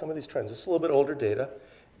fascinated by some of these trends. This is a little bit older data,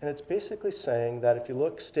 and it's basically saying that if you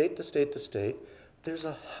look state to state to state, there's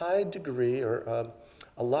a high degree or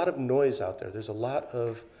a lot of noise out there. There's a lot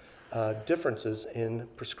of differences in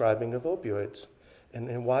prescribing of opioids.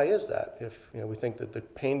 And why is that? If we think that the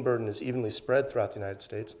pain burden is evenly spread throughout the United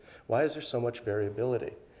States, why is there so much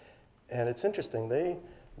variability? And it's interesting. They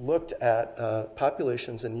looked at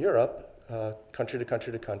populations in Europe, country to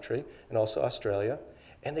country to country, and also Australia,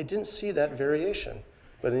 and they didn't see that variation.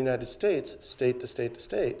 But in the United States, state to state to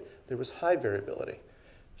state, there was high variability.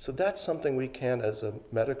 So that's something we can, as a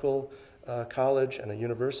medical college and a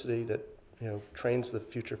university that trains the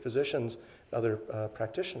future physicians, other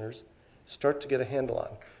practitioners, start to get a handle on.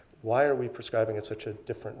 Why are we prescribing at such a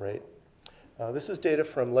different rate? This is data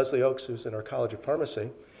from Leslie Oakes, who's in our College of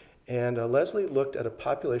Pharmacy. And Leslie looked at a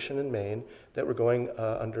population in Maine that were going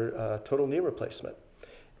under total knee replacement.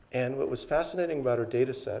 And what was fascinating about her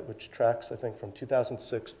data set, which tracks, I think, from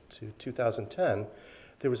 2006 to 2010,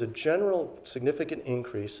 there was a general significant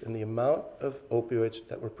increase in the amount of opioids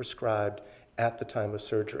that were prescribed at the time of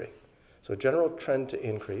surgery. So a general trend to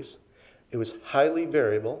increase. It was highly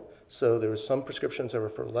variable, so there were some prescriptions that were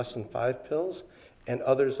for less than 5 pills and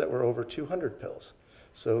others that were over 200 pills.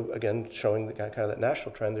 So again, showing the kind of that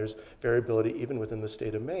national trend, there's variability even within the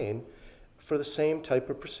state of Maine for the same type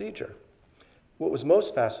of procedure. What was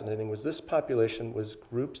most fascinating was this population was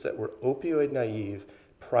groups that were opioid naive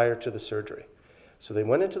prior to the surgery. So they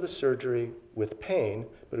went into the surgery with pain,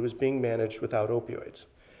 but it was being managed without opioids.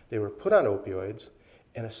 They were put on opioids,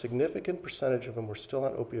 and a significant percentage of them were still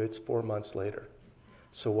on opioids 4 months later.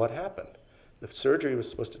 So what happened? The surgery was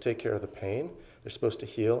supposed to take care of the pain. They're supposed to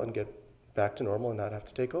heal and get back to normal and not have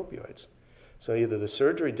to take opioids. So either the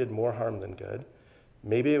surgery did more harm than good,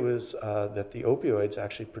 maybe it was that the opioids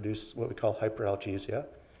actually produced what we call hyperalgesia,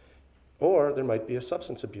 or there might be a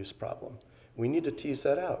substance abuse problem. We need to tease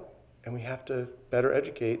that out, and we have to better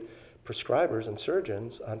educate prescribers and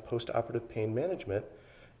surgeons on post-operative pain management,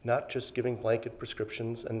 not just giving blanket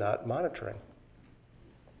prescriptions and not monitoring.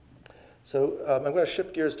 So I'm going to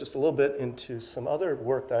shift gears just a little bit into some other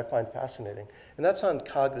work that I find fascinating, and that's on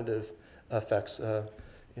cognitive effects.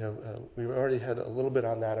 We already had a little bit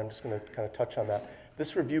on that. I'm just going to kind of touch on that.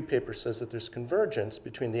 This review paper says that there's convergence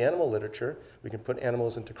between the animal literature. We can put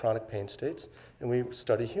animals into chronic pain states, and we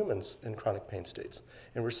study humans in chronic pain states.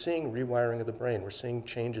 And we're seeing rewiring of the brain. We're seeing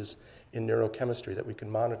changes in neurochemistry that we can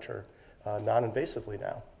monitor non-invasively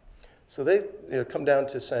now. So they come down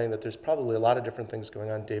to saying that there's probably a lot of different things going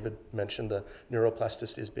on. David mentioned the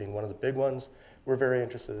neuroplasticity as being one of the big ones. We're very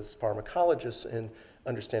interested as pharmacologists in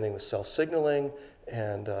understanding the cell signaling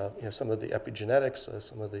and some of the epigenetics,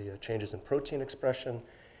 some of the changes in protein expression.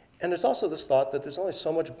 And there's also this thought that there's only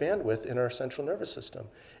so much bandwidth in our central nervous system.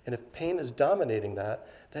 And if pain is dominating that,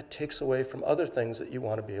 that takes away from other things that you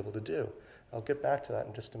want to be able to do. I'll get back to that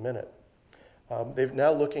in just a minute. They're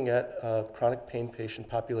now looking at chronic pain patient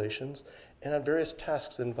populations and on various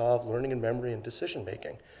tasks that involve learning and memory and decision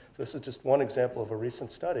making. So this is just one example of a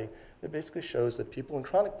recent study that basically shows that people in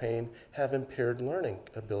chronic pain have impaired learning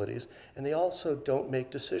abilities, and they also don't make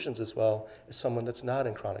decisions as well as someone that's not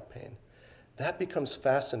in chronic pain. That becomes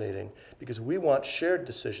fascinating because we want shared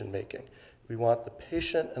decision making. We want the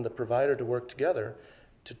patient and the provider to work together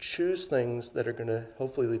to choose things that are going to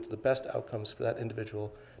hopefully lead to the best outcomes for that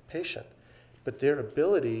individual patient. But their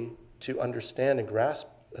ability to understand and grasp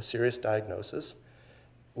a serious diagnosis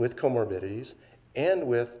with comorbidities and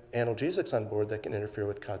with analgesics on board that can interfere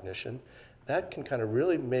with cognition, that can kind of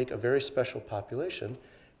really make a very special population.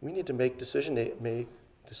 We need to make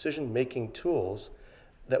decision-making tools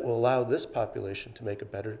that will allow this population to make a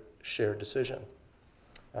better shared decision.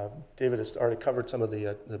 David has already covered some of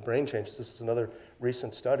the brain changes. This is another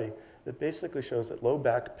recent study that basically shows that low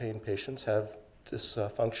back pain patients have this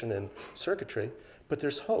function in circuitry, but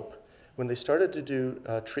there's hope. When they started to do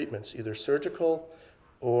treatments, either surgical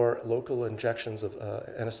or local injections of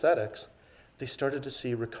anesthetics, they started to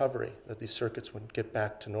see recovery, that these circuits would get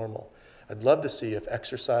back to normal. I'd love to see if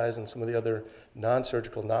exercise and some of the other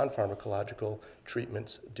non-surgical, non-pharmacological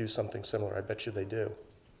treatments do something similar. I bet you they do.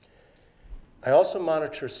 I also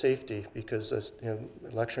monitor safety because, as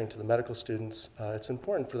lecturing to the medical students, it's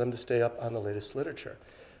important for them to stay up on the latest literature.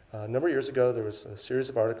 A number of years ago, there was a series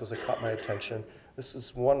of articles that caught my attention. This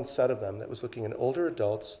is one set of them that was looking at older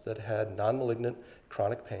adults that had non-malignant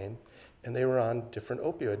chronic pain, and they were on different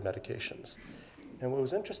opioid medications. And what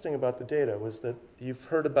was interesting about the data was that you've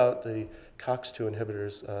heard about the COX-2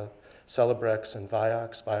 inhibitors, Celebrex and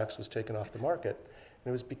Vioxx. Vioxx was taken off the market. And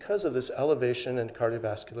it was because of this elevation in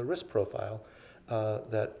cardiovascular risk profile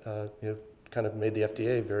that kind of made the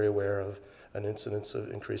FDA very aware of an incidence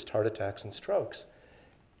of increased heart attacks and strokes.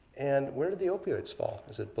 And where did the opioids fall?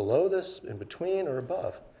 Is it below this, in between, or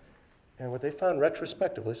above? And what they found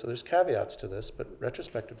retrospectively, so there's caveats to this, but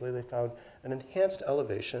retrospectively they found an enhanced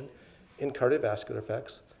elevation in cardiovascular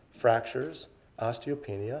effects, fractures,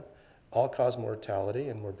 osteopenia, all-cause mortality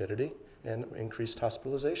and morbidity, and increased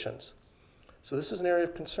hospitalizations. So this is an area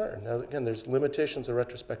of concern. Now, again, there's limitations of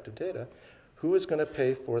retrospective data. Who is going to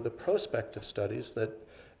pay for the prospective studies that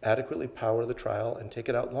adequately power the trial and take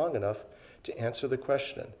it out long enough to answer the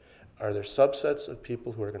question, are there subsets of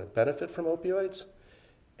people who are going to benefit from opioids?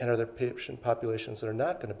 And are there patient populations that are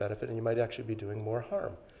not going to benefit and you might actually be doing more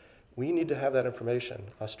harm? We need to have that information.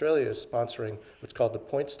 Australia is sponsoring what's called the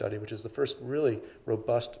POINT study, which is the first really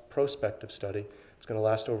robust prospective study. It's going to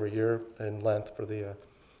last over a year in length for the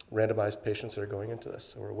randomized patients that are going into this.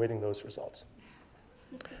 So we're awaiting those results.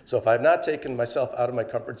 So if I have not taken myself out of my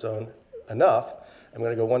comfort zone enough, I'm going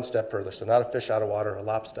to go one step further. So not a fish out of water, a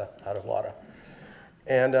lobster out of water.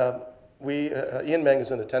 And Ian Meng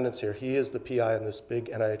is in attendance here. He is the PI in this big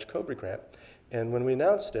NIH COBRA grant. And when we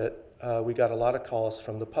announced it, we got a lot of calls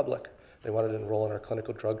from the public. They wanted to enroll in our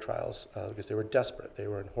clinical drug trials because they were desperate. They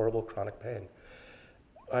were in horrible chronic pain.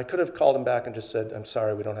 I could have called them back and just said, I'm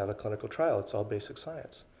sorry, we don't have a clinical trial. It's all basic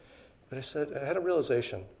science. But I had a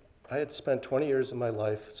realization. I had spent 20 years of my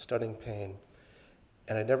life studying pain,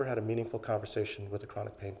 and I never had a meaningful conversation with a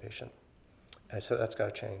chronic pain patient. And I said, that's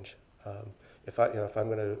got to change if I'm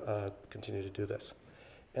going to continue to do this.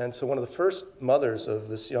 And so one of the first mothers of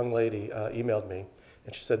this young lady emailed me,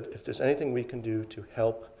 and she said, if there's anything we can do to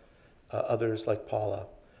help others like Paula,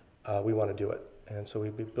 we want to do it. And so we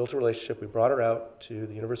built a relationship. We brought her out to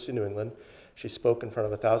the University of New England. She spoke in front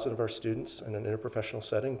of 1,000 of our students in an interprofessional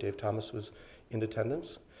setting. Dave Thomas was in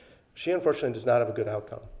attendance. She unfortunately does not have a good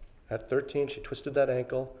outcome. At 13, she twisted that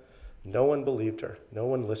ankle. No one believed her. No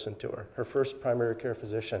one listened to her. Her first primary care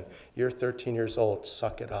physician, you're 13 years old,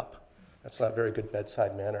 suck it up. That's not very good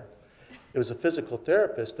bedside manner. It was a physical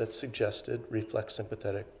therapist that suggested reflex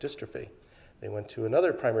sympathetic dystrophy. They went to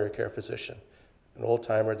another primary care physician, an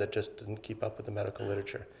old-timer that just didn't keep up with the medical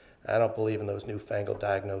literature. I don't believe in those newfangled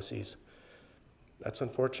diagnoses. That's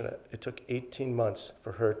unfortunate. It took 18 months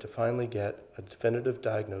for her to finally get a definitive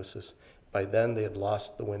diagnosis By then, they had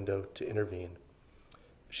lost the window to intervene.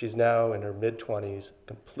 She's now in her mid-20s,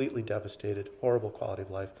 completely devastated, horrible quality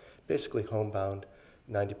of life, basically homebound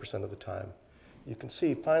 90% of the time. You can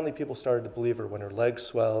see, finally, people started to believe her when her legs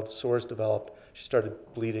swelled, sores developed, she started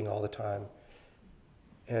bleeding all the time.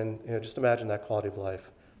 And just imagine that quality of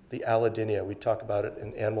life. The allodynia, we talk about it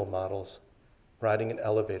in animal models, riding an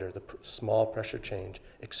elevator, the small pressure change,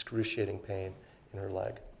 excruciating pain in her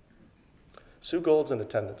leg. Sue Gold's in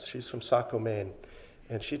attendance. She's from Saco, Maine.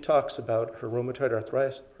 And she talks about her rheumatoid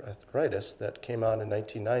arthritis that came on in the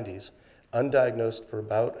 1990s, undiagnosed for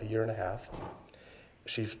about a year and a half.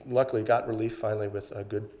 She luckily got relief finally with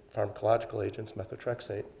good pharmacological agents,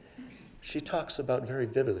 methotrexate. She talks about very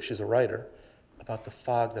vividly, she's a writer, about the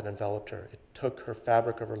fog that enveloped her. It took her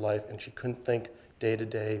fabric of her life, and she couldn't think day to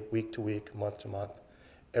day, week to week, month to month.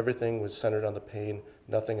 Everything was centered on the pain.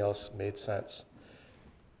 Nothing else made sense.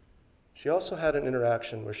 She also had an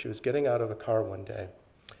interaction where she was getting out of a car one day,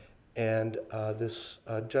 and this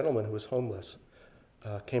gentleman who was homeless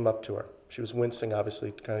came up to her. She was wincing,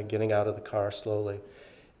 obviously, kind of getting out of the car slowly.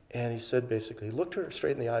 And he said, basically, he looked her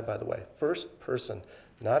straight in the eye, by the way, first person,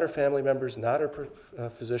 not her family members, not her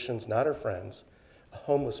physicians, not her friends, a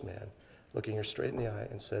homeless man looking her straight in the eye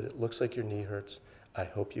and said, "It looks like your knee hurts. I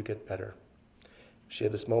hope you get better." She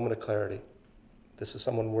had this moment of clarity. This is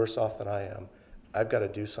someone worse off than I am. I've got to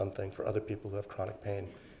do something for other people who have chronic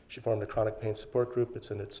pain. She formed a chronic pain support group.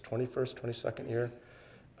 It's in its 21st, 22nd year.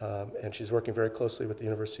 And she's working very closely with the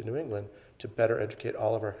University of New England to better educate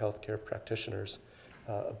all of our healthcare practitioners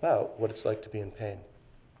about what it's like to be in pain.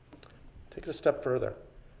 Take it a step further.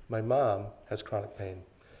 My mom has chronic pain.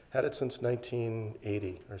 Had it since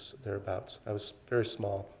 1980 or thereabouts. I was very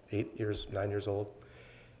small, 9 years old.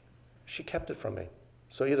 She kept it from me.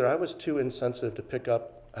 So either I was too insensitive to pick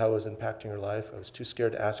up how it was impacting her life, I was too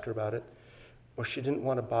scared to ask her about it, or she didn't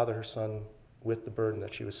want to bother her son with the burden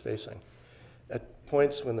that she was facing. At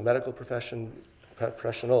points when the medical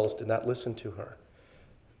professionals did not listen to her,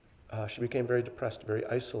 she became very depressed, very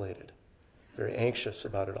isolated, very anxious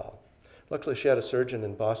about it all. Luckily, she had a surgeon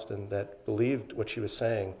in Boston that believed what she was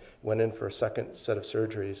saying, went in for a second set of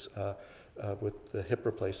surgeries with the hip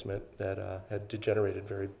replacement that had degenerated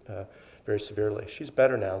very severely. She's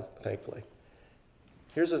better now, thankfully.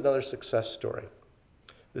 Here's another success story.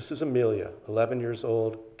 This is Amelia, 11 years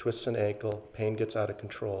old, twists an ankle, pain gets out of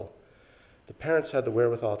control. The parents had the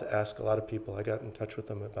wherewithal to ask a lot of people. I got in touch with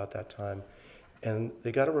them about that time, and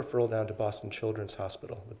they got a referral down to Boston Children's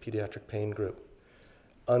Hospital, the pediatric pain group.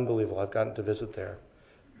 Unbelievable. I've gotten to visit there.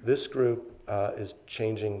 This group is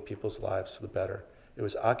changing people's lives for the better. It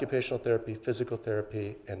was occupational therapy, physical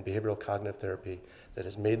therapy, and behavioral cognitive therapy that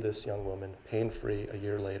has made this young woman pain-free a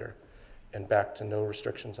year later and back to no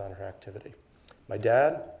restrictions on her activity. My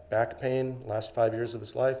dad, back pain, last 5 years of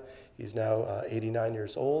his life. He's now 89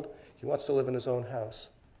 years old. He wants to live in his own house.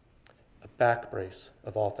 A back brace,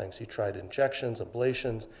 of all things. He tried injections,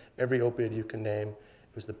 ablations, every opioid you can name.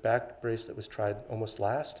 It was the back brace that was tried almost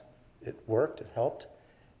last. It worked, it helped,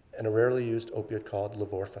 and a rarely used opioid called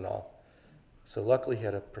levorphanol. So luckily he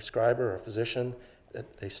had a prescriber or a physician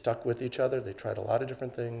that they stuck with each other. They tried a lot of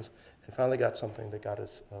different things and finally got something that got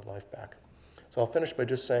his life back. So I'll finish by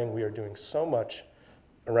just saying we are doing so much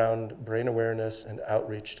around brain awareness and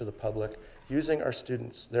outreach to the public, using our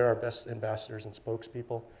students. They're our best ambassadors and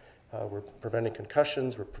spokespeople. We're preventing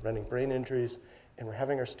concussions, we're preventing brain injuries, and we're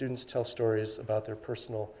having our students tell stories about their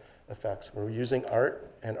personal effects. We're using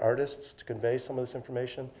art and artists to convey some of this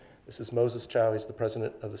information. This is Moses Chow. He's the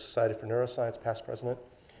president of the Society for Neuroscience, past president.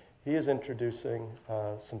 He is introducing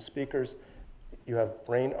some speakers. You have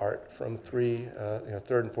brain art from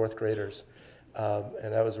third and fourth graders.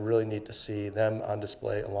 And that was really neat to see them on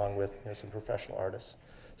display along with some professional artists.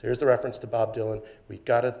 So here's the reference to Bob Dylan. We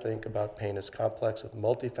got to think about pain as complex with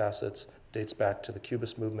multifacets, dates back to the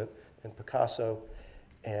Cubist movement and Picasso,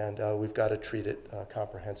 and we've got to treat it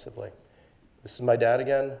comprehensively. This is my dad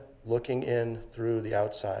again, looking in through the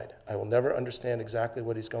outside. I will never understand exactly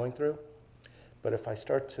what he's going through, but if I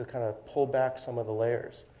start to kind of pull back some of the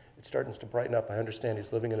layers, it starts to brighten up. I understand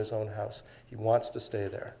he's living in his own house. He wants to stay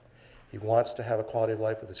there. He wants to have a quality of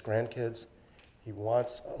life with his grandkids. He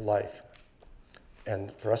wants a life.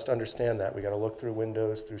 And for us to understand that, we got to look through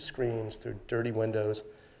windows, through screens, through dirty windows,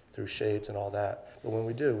 through shades and all that. But when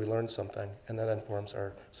we do, we learn something, and that informs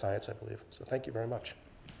our science, I believe. So thank you very much.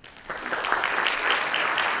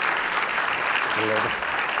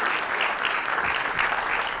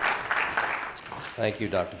 Thank you,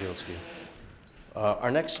 Dr. Bielski.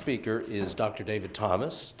 Our next speaker is Dr. David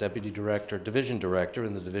Thomas, Division Director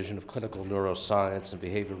in the Division of Clinical Neuroscience and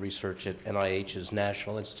Behavior Research at NIH's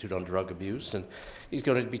National Institute on Drug Abuse. And he's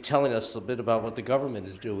going to be telling us a bit about what the government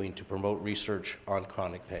is doing to promote research on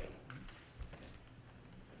chronic pain.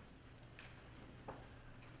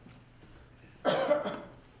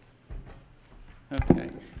 Okay.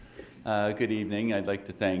 Good evening. I'd like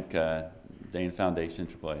to thank Dane Foundation,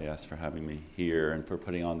 AAAS, for having me here and for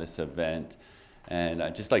putting on this event. And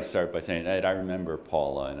I'd just like to start by saying that I remember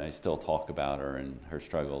Paula, and I still talk about her and her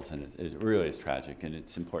struggles, and it really is tragic, and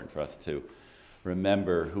it's important for us to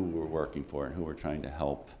remember who we're working for and who we're trying to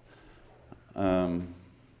help. I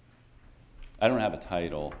don't have a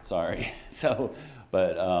title, sorry.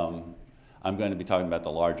 But I'm going to be talking about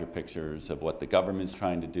the larger pictures of what the government's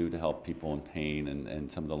trying to do to help people in pain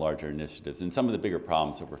and some of the larger initiatives and some of the bigger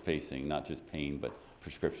problems that we're facing, not just pain, but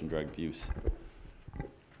prescription drug abuse.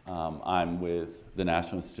 I'm with the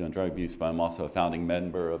National Institute on Drug Abuse, but I'm also a founding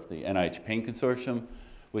member of the NIH Pain Consortium,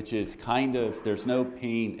 which is kind of, there's no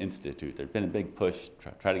pain institute. There's been a big push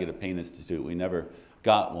to try to get a pain institute. We never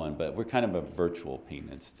got one, but we're kind of a virtual pain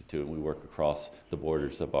institute, and we work across the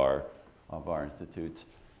borders of our institutes.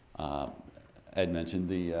 Ed mentioned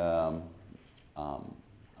the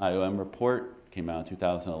IOM report, came out in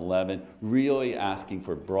 2011, really asking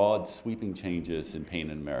for broad, sweeping changes in pain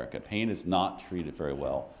in America. Pain is not treated very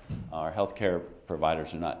well. Our healthcare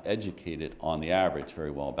providers are not educated on the average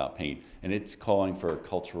very well about pain, and it's calling for a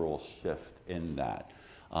cultural shift in that.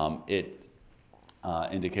 It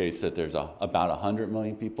indicates that there's about 100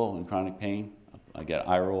 million people in chronic pain. I get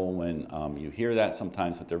eye roll when you hear that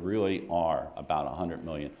sometimes, but there really are about 100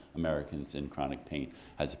 million Americans in chronic pain.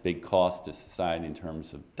 Has a big cost to society in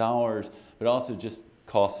terms of dollars, but also just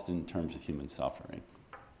cost in terms of human suffering.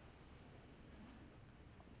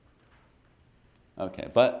 Okay,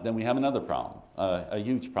 but then we have another problem, a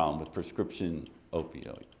huge problem with prescription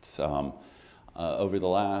opioids. Over the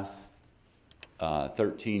last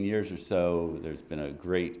 13 years or so, there's been a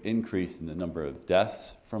great increase in the number of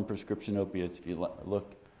deaths from prescription opiates. If you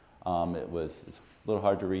look, it's a little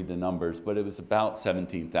hard to read the numbers, but it was about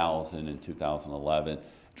 17,000 in 2011,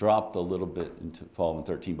 dropped a little bit into 12 and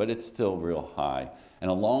 13, but it's still real high.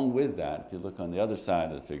 And along with that, if you look on the other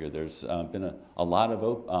side of the figure, there's been a lot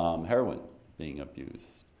of heroin being abused.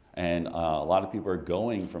 And a lot of people are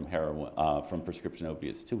going from from prescription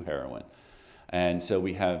opiates to heroin. And so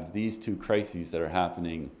we have these two crises that are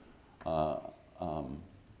happening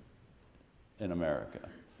in America.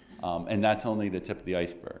 And that's only the tip of the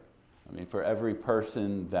iceberg. I mean, for every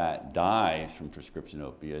person that dies from prescription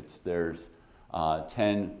opiates, there's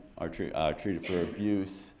 10 are treated for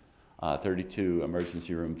abuse, 32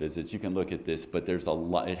 emergency room visits. You can look at this, but there's a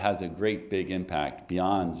lot. It has a great big impact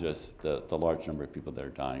beyond just the large number of people that are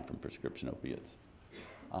dying from prescription opiates.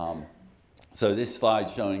 So this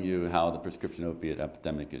slide's showing you how the prescription opiate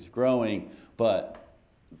epidemic is growing, but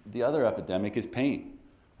the other epidemic is pain.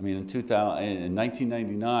 I mean, in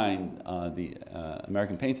 1999, the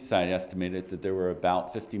American Pain Society estimated that there were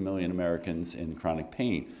about 50 million Americans in chronic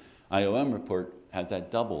pain. IOM report has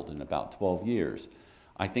that doubled in about 12 years.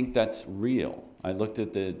 I think that's real. I looked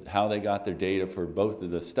at how they got their data for both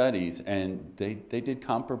of the studies, and they did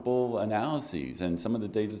comparable analyses, and some of the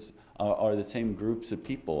data are the same groups of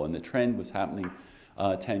people, and the trend was happening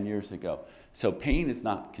 10 years ago. So pain is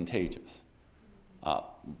not contagious.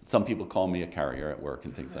 Some people call me a carrier at work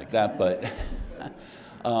and things like that, but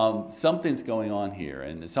something's going on here,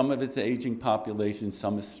 and some of it's the aging population,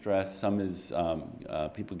 some is stress, some is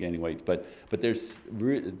people gaining weight, but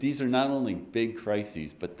these are not only big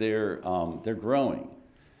crises, but they're growing,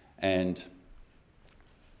 and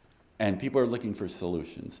people are looking for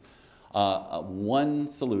solutions. One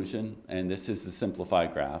solution, and this is the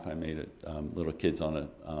simplified graph. I made it little kids on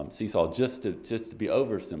a seesaw just to be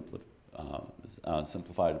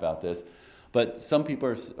simplified about this. But some people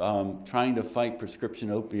are trying to fight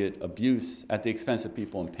prescription opiate abuse at the expense of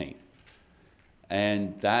people in pain.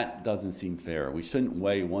 And that doesn't seem fair. We shouldn't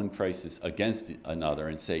weigh one crisis against another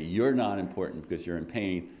and say, you're not important because you're in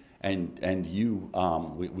pain, and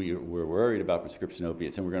we're worried about prescription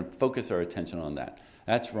opiates, and we're going to focus our attention on that.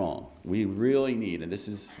 That's wrong. We really need, and this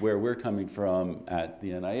is where we're coming from at the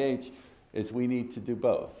NIH, is we need to do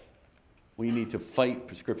both. We need to fight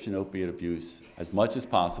prescription opiate abuse as much as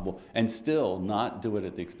possible and still not do it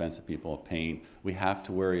at the expense of people in pain. We have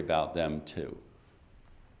to worry about them too.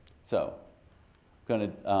 So I'm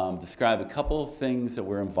going to describe a couple of things that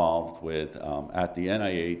we're involved with at the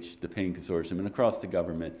NIH, the Pain Consortium, and across the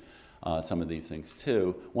government, some of these things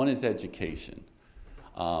too. One is education.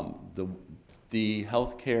 the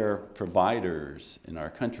healthcare providers in our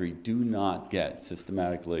country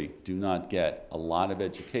systematically do not get a lot of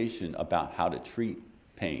education about how to treat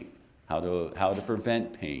pain, how to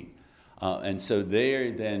prevent pain. And so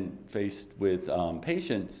they're then faced with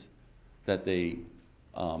patients that they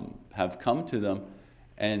have come to them,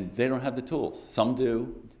 and they don't have the tools. Some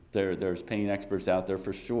do. There's pain experts out there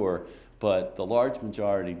for sure, but the large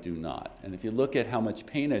majority do not. And if you look at how much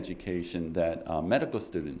pain education that medical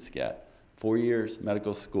students get, 4 years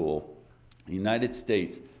medical school, the United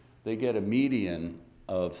States, they get a median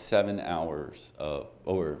of 7 hours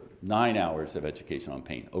or 9 hours of education on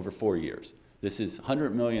pain over 4 years. This is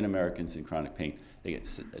 100 million Americans in chronic pain. They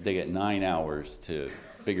get 9 hours to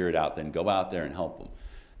figure it out, then go out there and help them.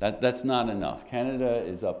 That's not enough. Canada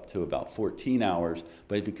is up to about 14 hours,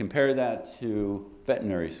 but if you compare that to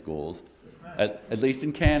veterinary schools, at least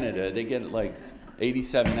in Canada, they get like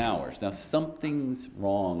 87 hours. Now, something's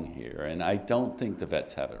wrong here, and I don't think the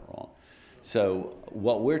vets have it wrong. So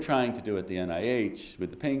what we're trying to do at the NIH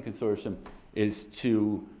with the Pain Consortium is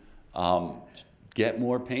to get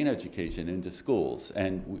more pain education into schools.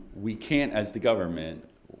 And we can't, as the government,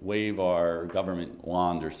 wave our government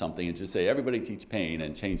wand or something and just say, everybody teach pain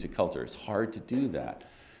and change the culture. It's hard to do that.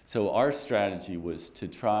 So our strategy was to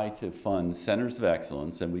try to fund centers of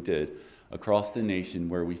excellence, and we did, across the nation,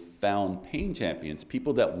 where we found pain champions,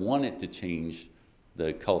 people that wanted to change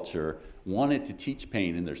the culture, wanted to teach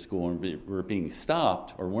pain in their school and were being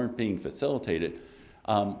stopped or weren't being facilitated.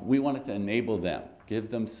 We wanted to enable them, give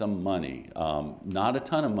them some money, not a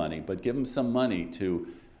ton of money, but give them some money to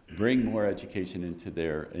bring more education into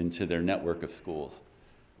their network of schools.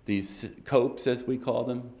 These COPEs, as we call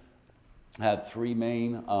them, had three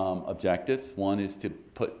main objectives. One is to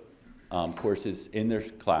put courses in their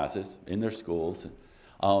classes, in their schools.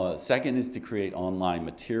 Second is to create online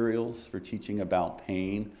materials for teaching about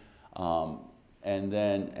pain,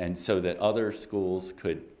 and so that other schools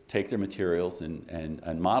could take their materials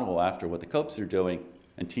and model after what the COPEs are doing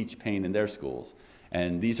and teach pain in their schools.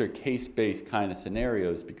 And these are case-based kind of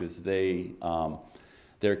scenarios because they're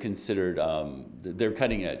considered, they're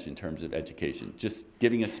cutting edge in terms of education. Just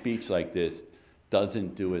giving a speech like this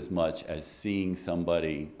doesn't do as much as seeing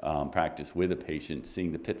somebody practice with a patient,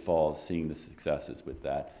 seeing the pitfalls, seeing the successes with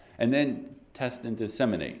that, and then test and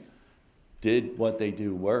disseminate. Did what they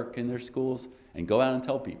do work in their schools? And go out and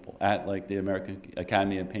tell people at like the American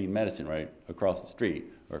Academy of Pain Medicine right across the street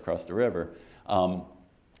or across the river.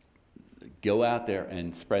 Go out there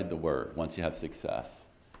and spread the word once you have success.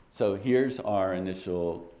 So here's our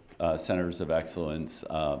initial centers of excellence,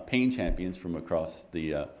 pain champions from across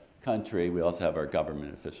the country. We also have our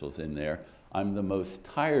government officials in there. I'm the most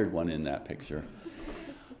tired one in that picture.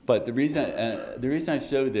 But the reason I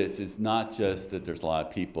show this is not just that there's a lot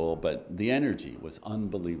of people, but the energy was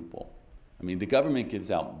unbelievable. I mean, the government gives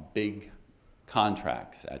out big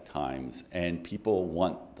contracts at times, and people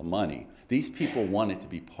want the money. These people wanted to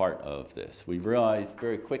be part of this. We realized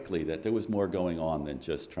very quickly that there was more going on than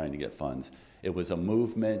just trying to get funds. It was a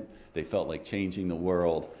movement. They felt like changing the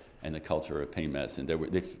world and the culture of pain medicine.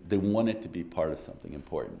 They wanted to be part of something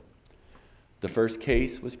important. The first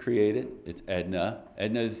case was created. It's Edna.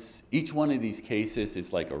 Each one of these cases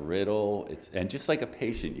is like a riddle. And just like a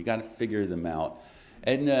patient, you got to figure them out.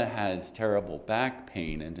 Edna has terrible back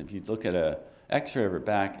pain, and if you look at an x-ray of her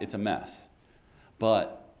back, it's a mess.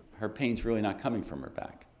 But her pain's really not coming from her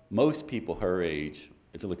back. Most people her age,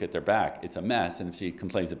 if you look at their back, it's a mess, and if she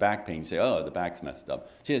complains of back pain, you say, oh, the back's messed up.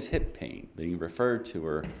 She has hip pain being referred to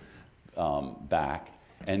her back,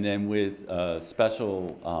 and then with a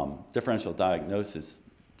special differential diagnosis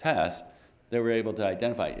test, they were able to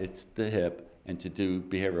identify it's the hip and to do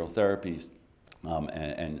behavioral therapies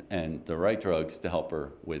and the right drugs to help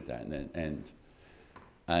her with that.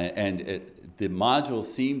 The modules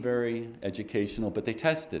seem very educational, but they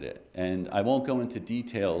tested it. And I won't go into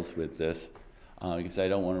details with this because I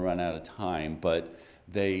don't want to run out of time, but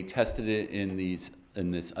they tested it in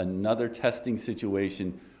this another testing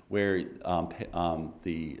situation where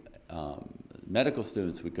the medical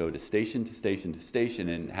students would go to station to station to station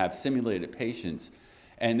and have simulated patients.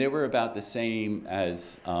 And they were about the same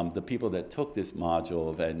as the people that took this module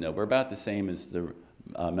of Edna were about the same as the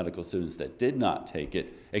medical students that did not take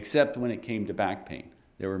it, except when it came to back pain.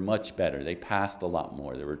 They were much better. They passed a lot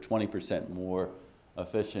more. They were 20% more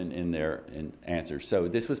efficient in their answers. So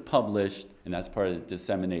this was published, and that's part of the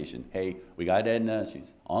dissemination. Hey, we got Edna.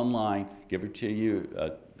 She's online. Give her to you.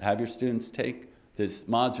 Have your students take this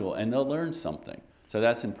module, and they'll learn something. So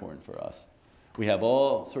that's important for us. We have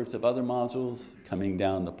all sorts of other modules coming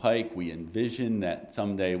down the pike. We envision that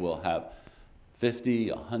someday we'll have 50,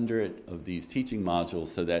 100 of these teaching modules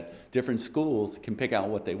so that different schools can pick out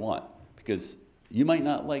what they want. Because you might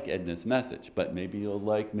not like Edna's message, but maybe you'll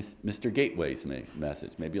like Mr. Gateway's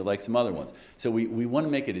message. Maybe you'll like some other ones. So we want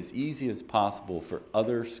to make it as easy as possible for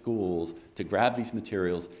other schools to grab these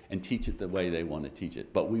materials and teach it the way they want to teach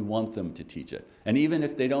it. But we want them to teach it. And even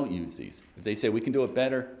if they don't use these, if they say we can do it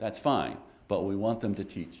better, that's fine. But we want them to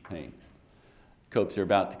teach pain. COPEs are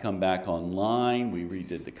about to come back online. We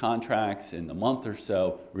redid the contracts in a month or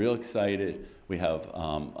so. Real excited. We have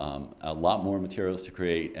a lot more materials to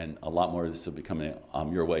create, and a lot more of this will be coming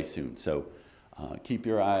your way soon. So keep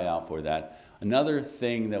your eye out for that. Another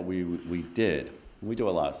thing that we did, we do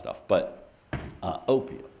a lot of stuff, but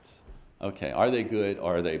opioids. Okay, are they good?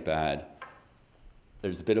 Are they bad?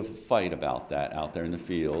 There's a bit of a fight about that out there in the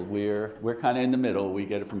field. We're kind of in the middle. We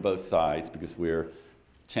get it from both sides because we're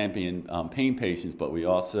champion pain patients, but we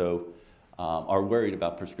also are worried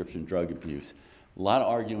about prescription drug abuse. A lot of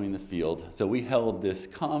arguing in the field. So we held this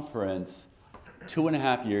conference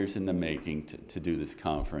 2.5 years in the making to do this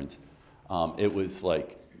conference. It was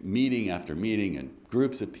like meeting after meeting and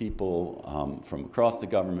groups of people from across the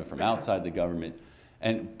government, from outside the government,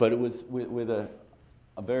 but it was with a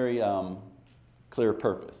very clear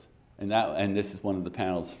purpose. And this is one of the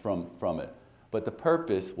panels from it. But the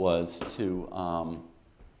purpose was to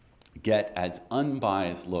get as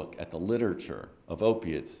unbiased look at the literature of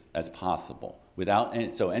opiates as possible.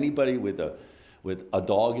 So anybody with a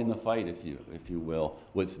dog in the fight, if you will,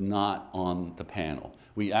 was not on the panel.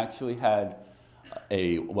 We actually had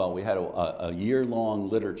a year-long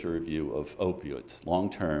literature review of opioids,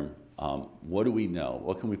 long-term. What do we know?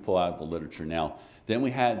 What can we pull out of the literature now? Then we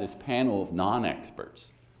had this panel of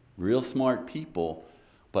non-experts, real smart people,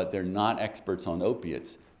 but they're not experts on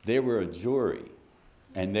opiates. They were a jury.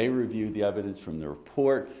 And they reviewed the evidence from the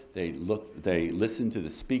report. They listened to the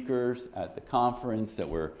speakers at the conference that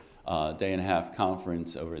were a day-and-a-half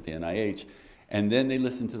conference over at the NIH. And then they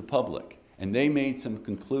listened to the public. And they made some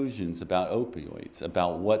conclusions about opioids,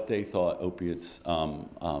 about what they thought opiates'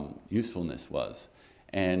 usefulness was.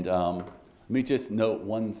 And let me just note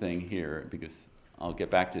one thing here, because I'll get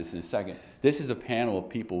back to this in a second. This is a panel of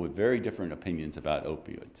people with very different opinions about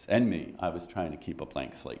opioids. And me. I was trying to keep a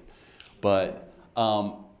blank slate. But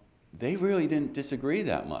they really didn't disagree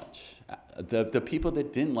that much. The people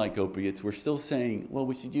that didn't like opiates were still saying, well,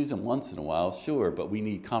 we should use them once in a while, sure, but we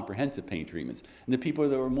need comprehensive pain treatments. And the people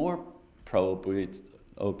that were more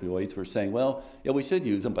pro-opioids were saying, well, yeah, we should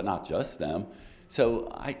use them, but not just them. So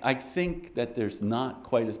I think that there's not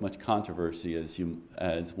quite as much controversy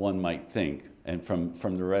as one might think, and from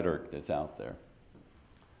the rhetoric that's out there.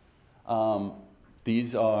 Our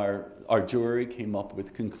jury came up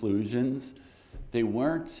with conclusions. They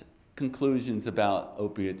weren't conclusions about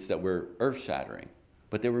opiates that were earth-shattering,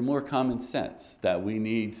 but they were more common sense, that we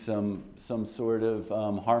need some sort of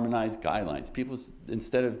harmonized guidelines. People,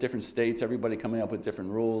 instead of different states, everybody coming up with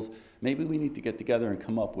different rules, maybe we need to get together and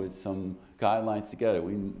come up with some guidelines together.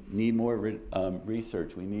 We need more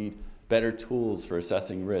research. We need better tools for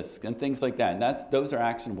assessing risk and things like that. And those are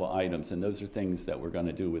actionable items, and those are things that we're going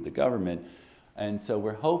to do with the government. And so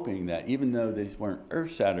we're hoping that even though these weren't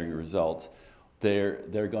earth-shattering results,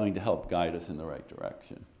 they're going to help guide us in the right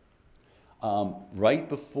direction. Right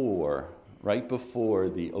before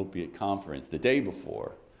the opiate conference, the day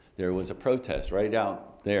before, there was a protest right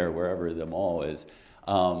out there, wherever the mall is,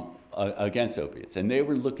 against opiates. And they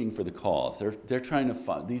were looking for the cause. They're trying to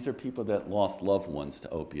find, these are people that lost loved ones to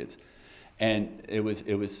opiates. And it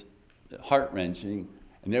was heart-wrenching,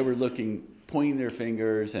 and they were pointing their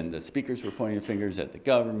fingers, and the speakers were pointing their fingers at the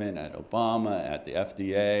government, at Obama, at the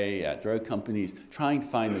FDA, at drug companies, trying to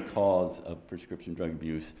find the cause of prescription drug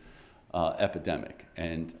abuse epidemic.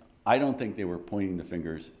 And I don't think they were pointing the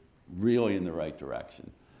fingers really in the right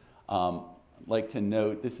direction. I'd like to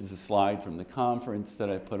note, this is a slide from the conference that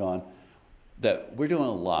I put on, that we're doing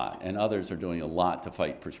a lot, and others are doing a lot to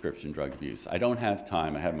fight prescription drug abuse. I don't have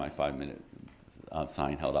time. I have my 5-minute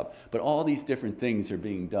sign held up. But all these different things are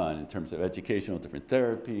being done in terms of educational different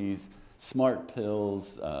therapies, smart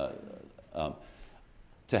pills,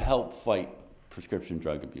 to help fight prescription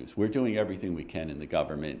drug abuse. We're doing everything we can in the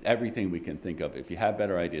government, everything we can think of. If you have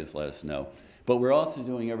better ideas, let us know. But we're also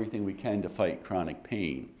doing everything we can to fight chronic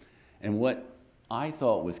pain. And what I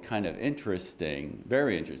thought was kind of interesting,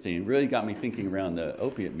 very interesting, and really got me thinking around the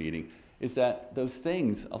opiate meeting, is that those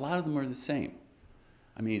things, a lot of them are the same.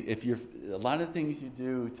 I mean, a lot of things you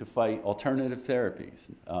do to fight alternative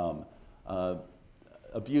therapies,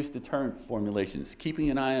 abuse deterrent formulations, keeping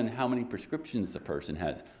an eye on how many prescriptions the person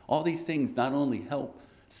has. All these things not only help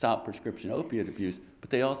stop prescription opiate abuse, but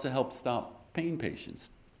they also help stop pain patients.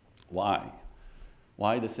 Why?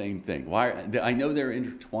 Why the same thing? Why? I know they're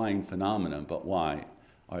intertwined phenomena, but why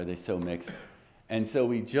are they so mixed? And so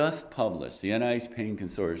we just published, the NIH Pain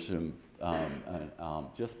Consortium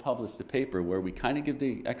just published a paper where we kind of give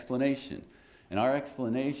the explanation. And our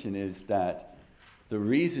explanation is that the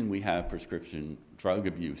reason we have prescription drug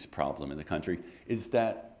abuse problem in the country is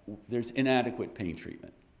that there's inadequate pain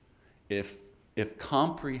treatment. If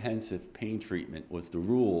comprehensive pain treatment was the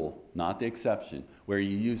rule, not the exception, where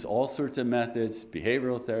you use all sorts of methods,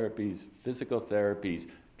 behavioral therapies, physical therapies,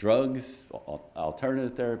 drugs,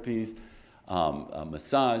 alternative therapies,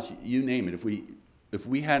 massage, you name it. If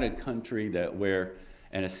we had a country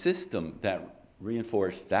and a system that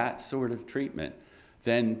reinforced that sort of treatment,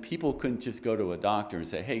 then people couldn't just go to a doctor and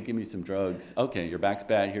say, hey, give me some drugs. Okay, your back's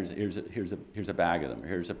bad, here's a bag of them, or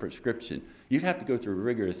here's a prescription. You'd have to go through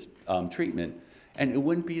rigorous treatment, and it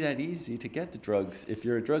wouldn't be that easy to get the drugs if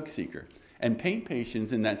you're a drug seeker. And pain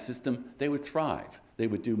patients in that system, they would thrive. They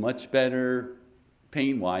would do much better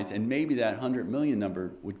pain-wise, and maybe that 100 million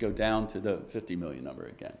number would go down to the 50 million number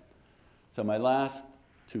again. So my last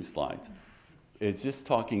 2 slides is just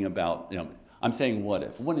talking about, I'm saying what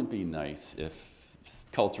if. Wouldn't it be nice if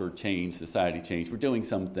culture changed, society changed? We're doing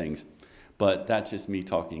some things, but that's just me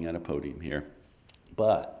talking at a podium here.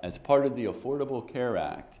 But as part of the Affordable Care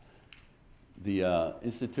Act, the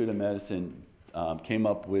Institute of Medicine came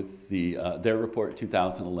up with their report in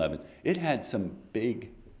 2011. It had some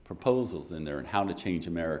big proposals in there on how to change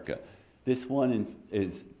America. This one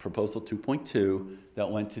is Proposal 2.2 that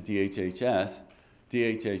went to DHHS.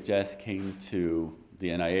 DHHS came to the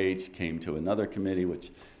NIH, came to another committee,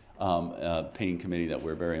 which pain committee that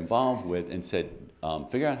we're very involved with, and said,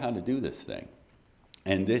 figure out how to do this thing.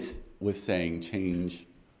 And this was saying change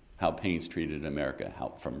how pain's treated in America,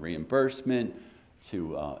 from reimbursement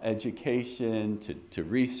to education to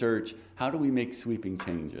research. How do we make sweeping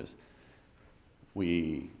changes?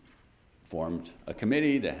 We formed a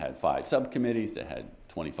committee that had 5 subcommittees, that had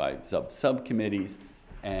 25 subcommittees,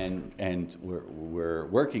 and we're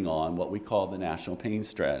working on what we call the National Pain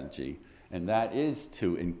Strategy. And that is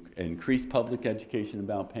to increase public education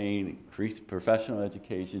about pain, increase professional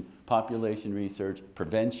education, population research,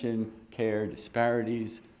 prevention, care,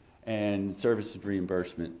 disparities, and services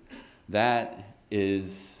reimbursement. That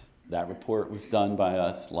report was done by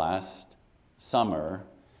us last summer.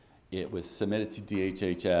 It was submitted to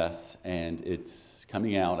DHHS, and it's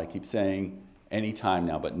coming out, I keep saying, any time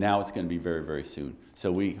now, but now it's going to be very, very soon. So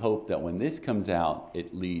we hope that when this comes out,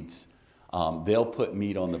 it leads. They'll put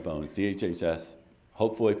meat on the bones. DHHS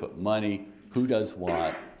hopefully put money, who does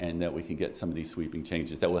what, and that we can get some of these sweeping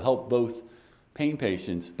changes that will help both pain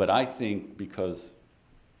patients, but I think because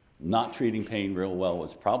not treating pain real well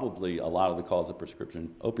was probably a lot of the cause of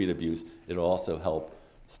prescription opiate abuse, it'll also help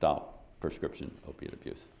stop prescription opiate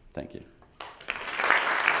abuse. Thank you.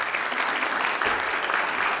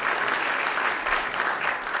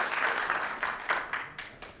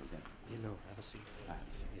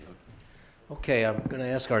 Okay, I'm going to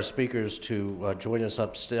ask our speakers to join us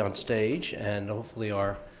up on stage, and hopefully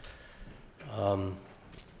our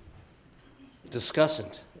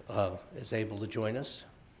discussant is able to join us.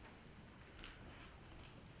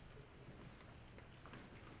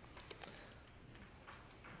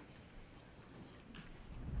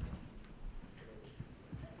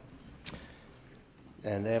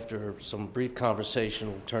 And after some brief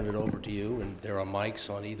conversation, we'll turn it over to you, and there are mics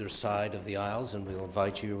on either side of the aisles, and we'll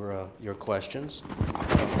invite you your questions.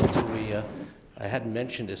 I hadn't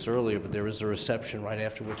mentioned this earlier, but there is a reception right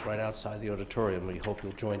afterwards, right outside the auditorium. We hope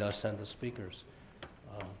you'll join us and the speakers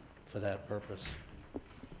for that purpose.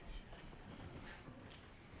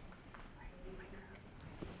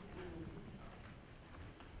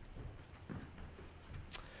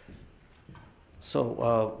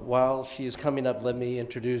 So while she is coming up, let me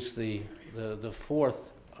introduce the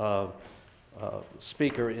fourth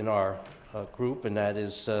speaker in our group, and that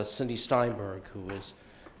is Cindy Steinberg, who is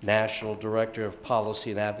National Director of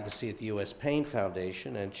Policy and Advocacy at the U.S. Pain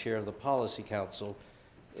Foundation and Chair of the Policy Council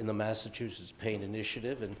in the Massachusetts Pain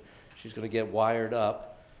Initiative, and she's going to get wired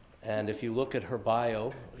up. And if you look at her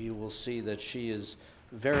bio, you will see that she is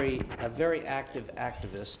a very active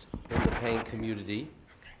activist in the pain community,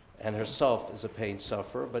 and herself is a pain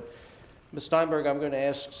sufferer. But Ms. Steinberg, I'm going to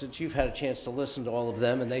ask, since you've had a chance to listen to all of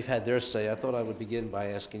them and they've had their say, I thought I would begin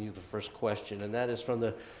by asking you the first question, and that is from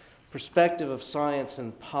the perspective of science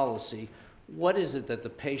and policy, what is it that the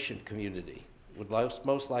patient community would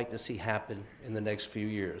most like to see happen in the next few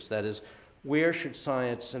years? That is, where should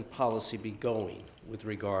science and policy be going with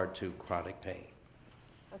regard to chronic pain?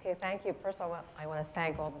 Okay, thank you. First of all, I want to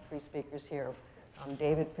thank all the 3 speakers here.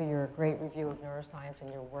 David, for your great review of neuroscience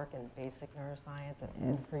and your work in basic neuroscience,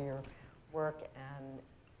 and Ed, for your work and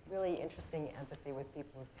really interesting empathy with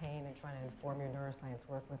people with pain and trying to inform your neuroscience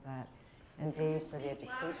work with that. And Dave, for the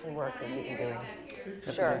education work that you've been doing.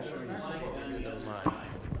 Sure.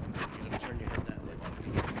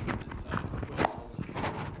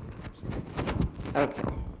 Okay,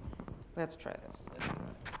 let's try this.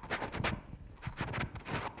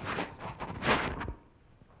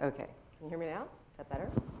 Okay, can you hear me now? Is that better?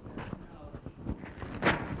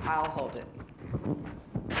 I'll hold it.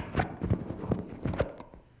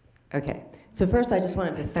 Okay, so first I just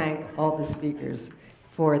wanted to thank all the speakers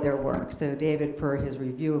for their work. So David for his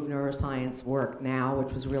review of neuroscience work now,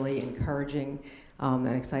 which was really encouraging and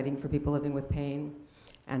exciting for people living with pain.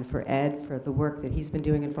 And for Ed for the work that he's been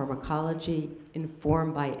doing in pharmacology,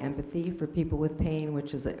 informed by empathy for people with pain,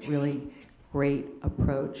 which is a really great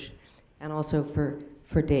approach. And also for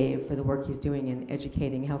Dave for the work he's doing in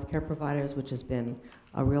educating healthcare providers, which has been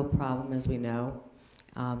a real problem, as we know.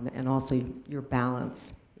 And also your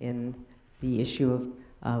balance in the issue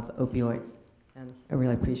of opioids. And I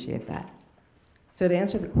really appreciate that. So to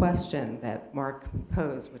answer the question that Mark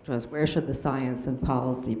posed, which was, where should the science and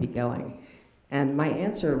policy be going? And my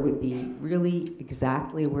answer would be really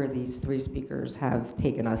exactly where these three speakers have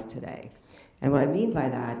taken us today. And what I mean by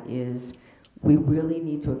that is we really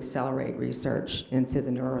need to accelerate research into the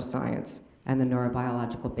neuroscience and the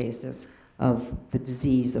neurobiological basis of the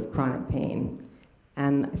disease of chronic pain.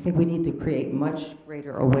 And I think we need to create much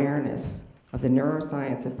greater awareness of the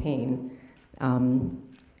neuroscience of pain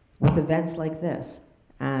with events like this,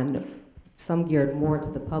 and some geared more to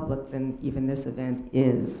the public than even this event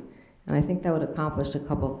is. And I think that would accomplish a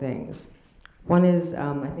couple things. One is,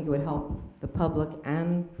 I think it would help the public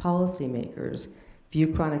and policymakers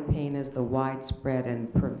view chronic pain as the widespread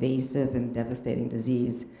and pervasive and devastating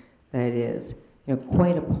disease that it is. You know,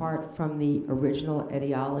 quite apart from the original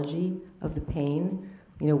etiology of the pain,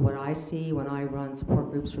 you know, what I see when I run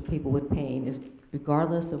support groups for people with pain is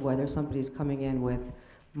regardless of whether somebody's coming in with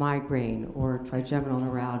migraine or trigeminal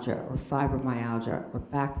neuralgia or fibromyalgia or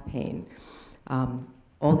back pain,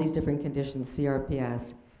 all these different conditions,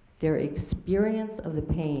 CRPS, their experience of the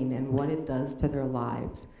pain and what it does to their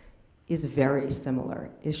lives is very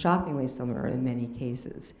similar, is shockingly similar in many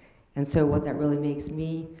cases. And so what that really makes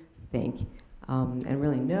me think and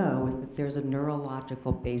really know is that there's a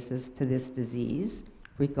neurological basis to this disease,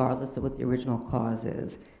 regardless of what the original cause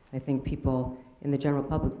is. I think people in the general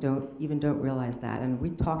public don't realize that. And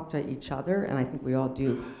we talk to each other, and I think we all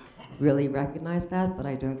do really recognize that, but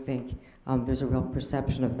I don't think there's a real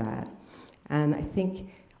perception of that. And I think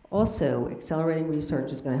also accelerating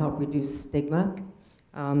research is going to help reduce stigma,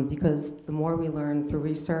 because the more we learn through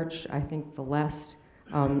research, I think the less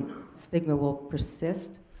stigma will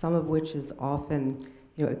persist, some of which is often,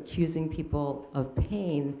 you know, accusing people of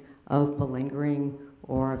pain of malingering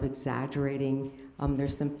or of exaggerating their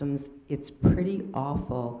symptoms. It's pretty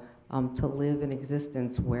awful to live an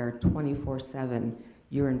existence where 24/7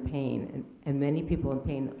 you're in pain, and many people in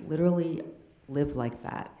pain literally live like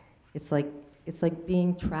that. It's like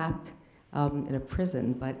being trapped in a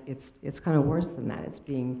prison, but it's kind of worse than that. It's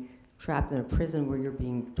being trapped in a prison where you're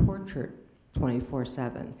being tortured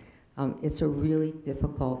 24/7. It's a really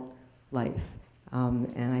difficult life,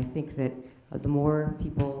 and I think that the more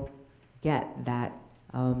people get that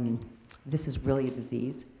this is really a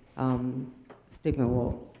disease, stigma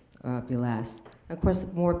will be less. And of course,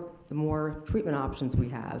 the more treatment options we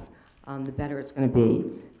have, the better it's going to be,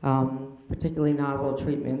 particularly novel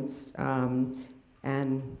treatments,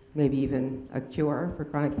 and maybe even a cure for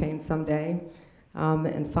chronic pain someday.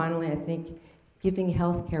 And finally, I think giving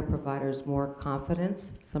healthcare providers more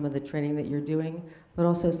confidence, some of the training that you're doing, but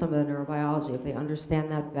also some of the neurobiology, if they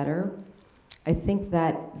understand that better, I think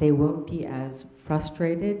that they won't be as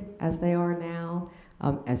frustrated as they are now,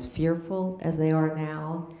 as fearful as they are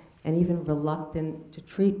now, and even reluctant to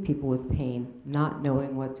treat people with pain, not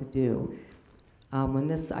knowing what to do.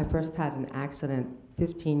 I first had an accident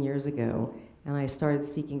 15 years ago, and I started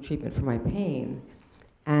seeking treatment for my pain.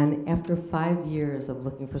 And after 5 years of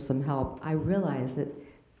looking for some help, I realized that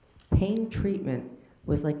pain treatment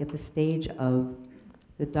was like at the stage of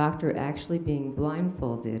the doctor actually being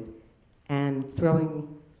blindfolded and throwing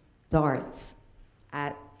darts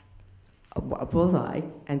at a bullseye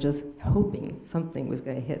and just hoping something was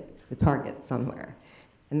going to hit the target somewhere.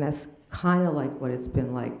 And that's kind of like what it's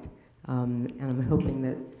been like. And I'm hoping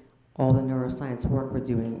that all the neuroscience work we're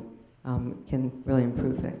doing can really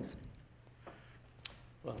improve things.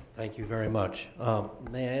 Well, thank you very much.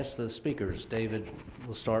 May I ask the speakers, David,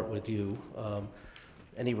 we'll start with you.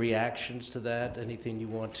 Any reactions to that? Anything you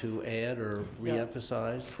want to add or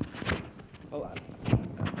re-emphasize? Well,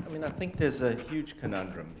 I mean, I think there's a huge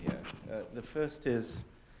conundrum here. The first is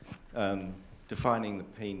defining the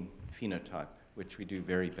pain phenotype, which we do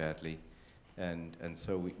very badly, and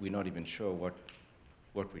so we're not even sure what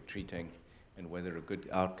we're treating and whether a good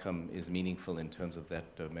outcome is meaningful in terms of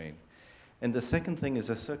that domain. And the second thing is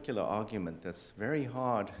a circular argument that's very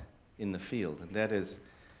hard in the field, and that is,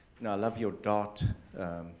 you know, I love your DART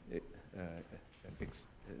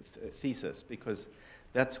thesis, because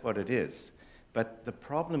that's what it is. But the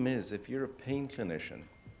problem is, if you're a pain clinician,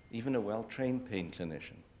 even a well-trained pain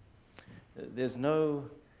clinician, there's no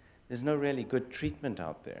really good treatment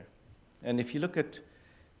out there. And if you look at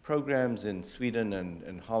programs in Sweden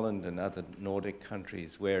and Holland and other Nordic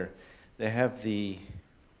countries where they have the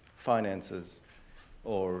finances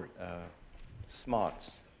or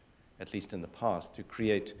smarts, at least in the past, to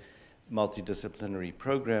create multidisciplinary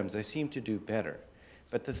programs, they seem to do better.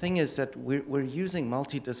 But the thing is that we're using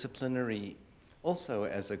multidisciplinary also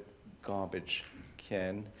as a garbage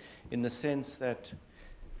can, in the sense that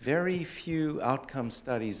very few outcome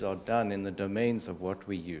studies are done in the domains of what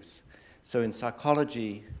we use. So in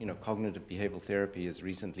psychology, you know, cognitive behavioral therapy has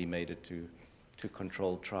recently made it to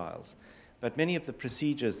controlled trials. But many of the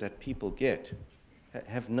procedures that people get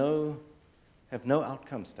have no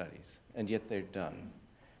outcome studies, and yet they're done.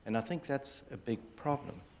 And I think that's a big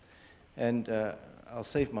problem. And I'll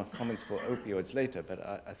save my comments for opioids later,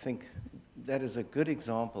 but I think that is a good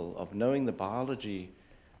example of knowing the biology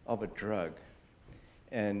of a drug.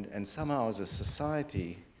 And somehow as a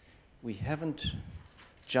society, we haven't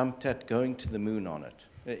jumped at going to the moon on it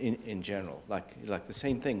in general, like the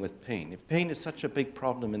same thing with pain. If pain is such a big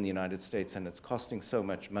problem in the United States and it's costing so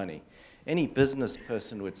much money, any business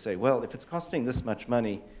person would say, well, if it's costing this much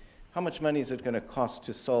money, how much money is it going to cost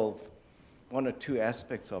to solve one or two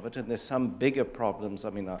aspects of it? And there's some bigger problems.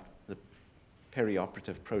 I mean, the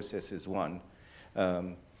perioperative process is one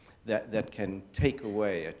that can take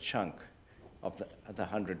away a chunk of the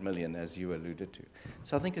 100 million, as you alluded to.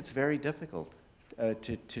 So I think it's very difficult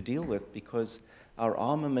to deal with, because our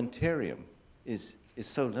armamentarium is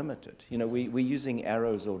so limited. You know, we're using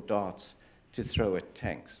arrows or darts to throw at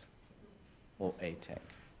tanks, or a tank.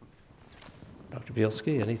 Dr.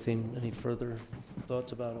 Bielski, any further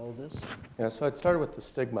thoughts about all this? Yeah, so I'd start with the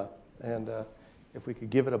stigma, and if we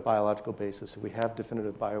could give it a biological basis, if we have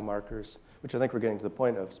definitive biomarkers, which I think we're getting to the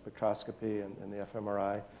point of spectroscopy and the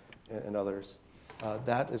fMRI and others,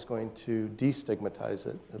 that is going to destigmatize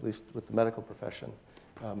it, at least with the medical profession.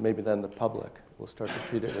 Maybe then the public will start to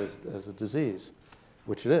treat it as a disease,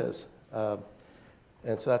 which it is.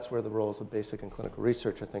 And so that's where the roles of basic and clinical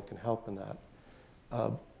research, I think, can help in that.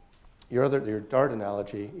 Your DART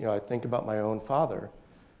analogy, you know, I think about my own father,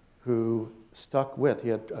 who stuck with, he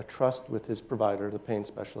had a trust with his provider, the pain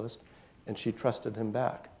specialist, and she trusted him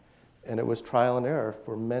back. And it was trial and error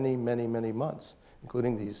for many, many, many months,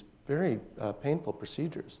 including these very painful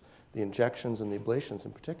procedures, the injections and the ablations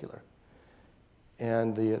in particular,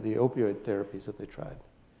 and the opioid therapies that they tried.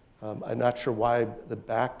 I'm not sure why the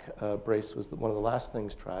back brace was one of the last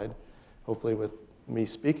things tried. Hopefully with me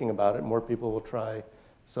speaking about it, more people will try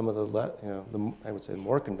some of the I would say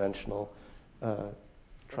more conventional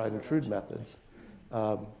tried and true methods,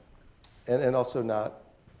 and also not,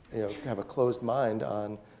 you know, have a closed mind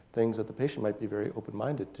on things that the patient might be very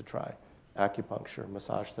open-minded to try: acupuncture,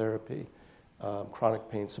 massage therapy, chronic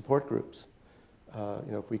pain support groups.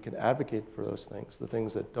 You know, if we can advocate for those things, the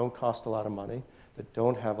things that don't cost a lot of money, that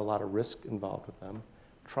don't have a lot of risk involved with them,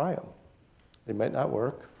 try them. They might not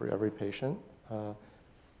work for every patient,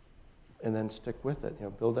 and then stick with it. You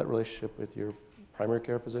know, build that relationship with your primary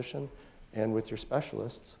care physician and with your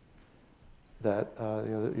specialists, that you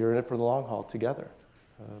know, you're in it for the long haul together.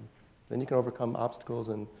 Then you can overcome obstacles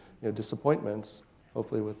and, you know, disappointments,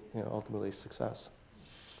 hopefully with, you know, ultimately success.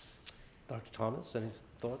 Dr. Thomas, any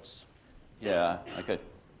thoughts? Yeah, can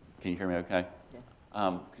you hear me okay?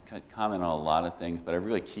 Yeah. Could comment on a lot of things, but I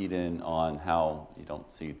really keyed in on how you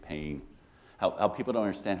don't see pain, how people don't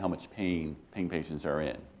understand how much pain patients are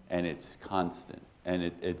in, and it's constant. And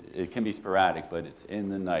it can be sporadic, but it's in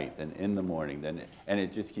the night, then in the morning, and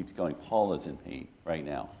it just keeps going. Paul is in pain right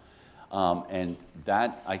now. And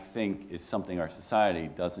that, I think, is something our society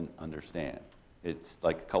doesn't understand. It's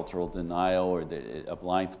like cultural denial, or a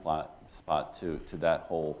blind spot to that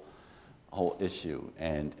whole issue.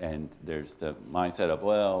 And there's the mindset of,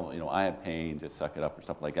 well, you know, I have pain, just suck it up, or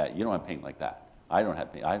something like that. You don't have pain like that. I don't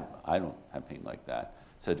have pain. I don't have pain like that.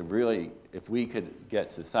 So to really, if we could get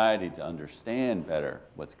society to understand better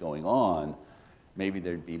what's going on, maybe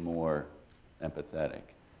there'd be more empathetic.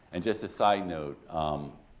 And just a side note,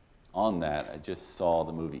 on that, I just saw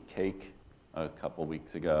the movie Cake a couple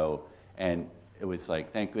weeks ago, and it was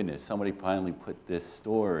like, thank goodness, somebody finally put this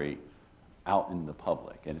story out in the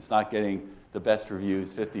public. And it's not getting the best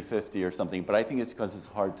reviews, 50-50 or something, but I think it's because it's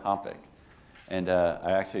a hard topic. And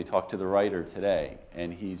I actually talked to the writer today,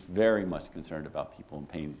 and he's very much concerned about people in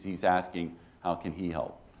pain. He's asking, how can he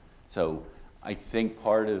help? So I think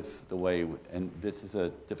part of the way, and this is a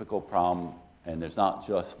difficult problem, and there's not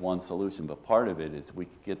just one solution, but part of it is we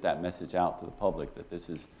could get that message out to the public that this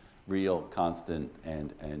is real, constant,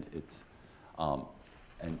 and it's,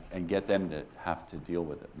 and get them to have to deal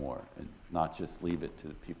with it more, and not just leave it to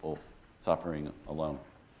the people suffering alone.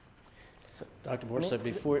 So, Dr. Borsig,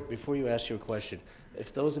 before you ask your question,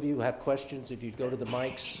 if those of you who have questions, if you'd go to the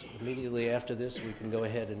mics immediately after this, we can go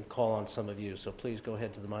ahead and call on some of you. So please go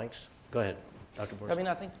ahead to the mics. Go ahead, Dr. Borsig. I mean,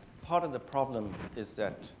 I think part of the problem is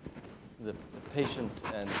that the patient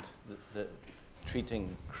and the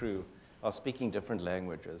treating crew are speaking different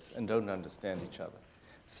languages and don't understand each other.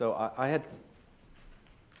 So I had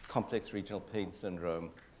complex regional pain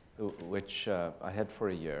syndrome, which I had for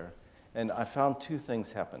a year, and I found two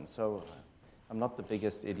things happen. So I'm not the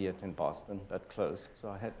biggest idiot in Boston, but close. So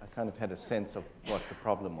I kind of had a sense of what the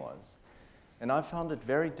problem was. And I found it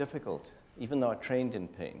very difficult, even though I trained in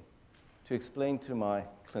pain, to explain to my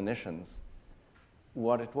clinicians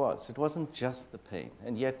what it was. It wasn't just the pain,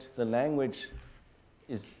 and yet the language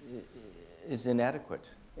is inadequate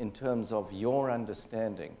in terms of your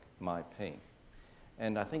understanding my pain.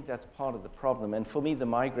 And I think that's part of the problem. And for me, the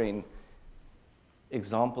migraine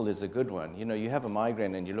example is a good one. You know, you have a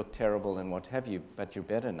migraine and you look terrible and what have you, but you're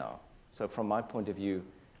better now. So from my point of view,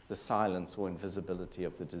 the silence or invisibility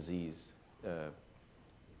of the disease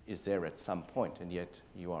is there at some point, and yet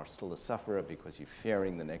you are still a sufferer because you're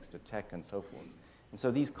fearing the next attack and so forth. And so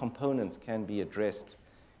these components can be addressed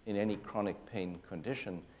in any chronic pain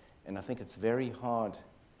condition, and I think it's very hard.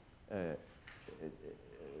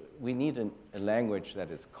 We need a language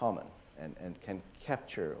that is common and can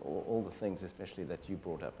capture all the things, especially that you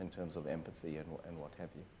brought up in terms of empathy and what have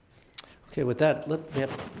you. Okay, with that, we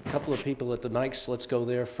have a couple of people at the mics. Let's go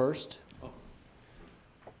there first.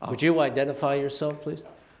 Would you identify yourself, please?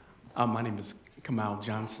 My name is Kamal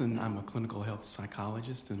Johnson. I'm a clinical health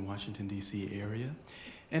psychologist in the Washington, D.C. area.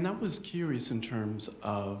 And I was curious in terms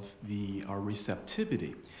of the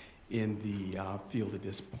receptivity in the field at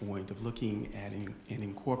this point of looking at and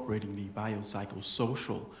incorporating the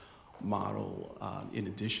biopsychosocial model in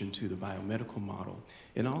addition to the biomedical model.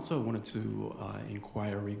 And also wanted to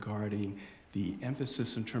inquire regarding the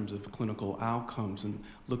emphasis in terms of clinical outcomes and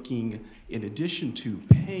looking in addition to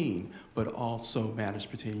pain, but also matters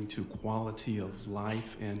pertaining to quality of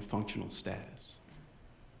life and functional status.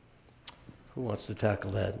 Who wants to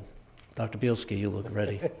tackle that? Dr. Bielski, you look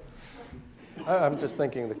ready. I'm just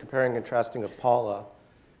thinking the comparing and contrasting of Paula,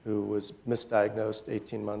 who was misdiagnosed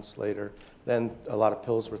 18 months later, then a lot of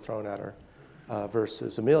pills were thrown at her,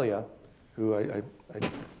 versus Amelia, who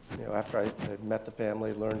after I had met the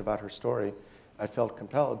family, learned about her story, I felt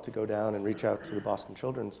compelled to go down and reach out to the Boston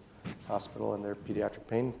Children's Hospital and their pediatric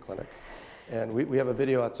pain clinic. And we have a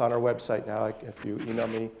video that's on our website now. If you email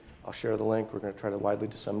me, I'll share the link. We're going to try to widely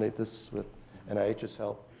disseminate this with NIH's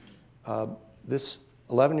help. This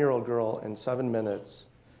 11-year-old girl in 7 minutes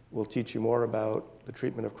will teach you more about the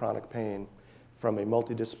treatment of chronic pain from a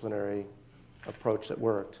multidisciplinary approach that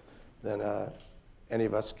worked than any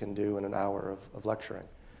of us can do in an hour of lecturing.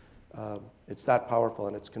 It's that powerful,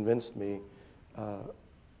 and it's convinced me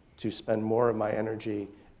to spend more of my energy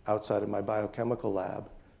outside of my biochemical lab,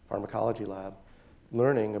 pharmacology lab,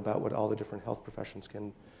 learning about what all the different health professions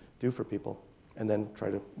can do for people, and then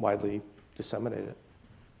try to widely disseminate it.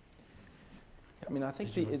 I mean, I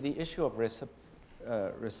think the issue of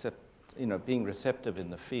being receptive in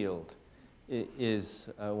the field is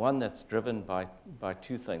one that's driven by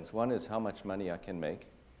two things. One is how much money I can make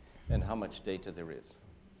and how much data there is.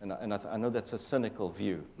 And I know that's a cynical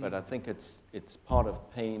view, but I think it's part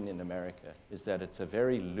of pain in America, is that it's a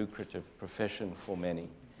very lucrative profession for many.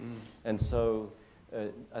 And so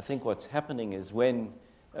I think what's happening is when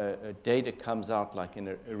data comes out, like in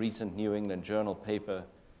a recent New England Journal paper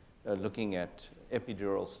looking at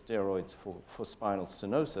epidural steroids for spinal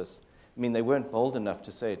stenosis, I mean, they weren't bold enough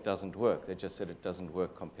to say it doesn't work. They just said it doesn't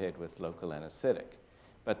work compared with local anesthetic.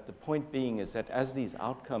 But the point being is that as these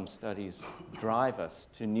outcome studies drive us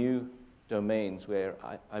to new domains where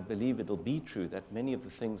I believe it'll be true that many of the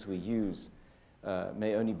things we use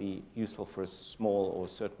may only be useful for a small or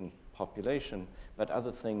certain population, but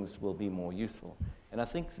other things will be more useful. And I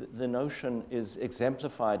think the notion is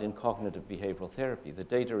exemplified in cognitive behavioral therapy. The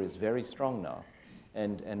data is very strong now.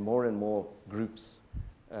 and more groups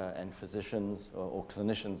and physicians or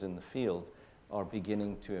clinicians in the field are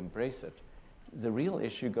beginning to embrace it. The real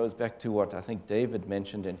issue goes back to what I think David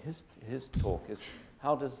mentioned in his talk, is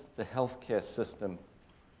how does the healthcare system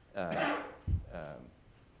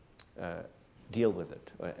deal with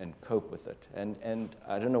it and cope with it? And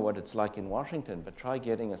I don't know what it's like in Washington, but try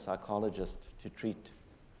getting a psychologist to treat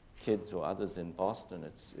kids or others in Boston.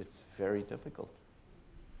 It's very difficult.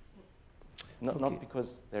 Not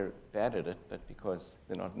because they're bad at it, but because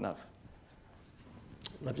they're not enough.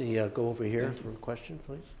 Let me go over here for a question,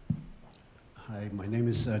 please. Hi, my name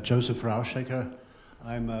is Joseph Rauschecker.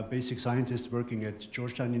 I'm a basic scientist working at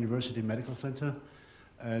Georgetown University Medical Center,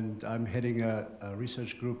 and I'm heading a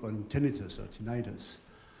research group on tinnitus or tinnitus.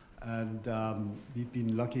 And we've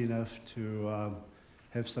been lucky enough to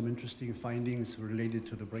have some interesting findings related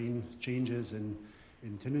to the brain changes in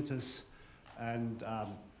tinnitus. And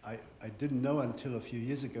I didn't know until a few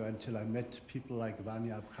years ago, until I met people like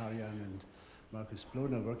Vanya Abkarian and Marcus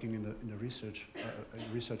Bloner working in the research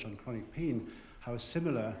on chronic pain, how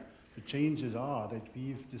similar the changes are that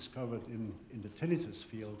we've discovered in the tinnitus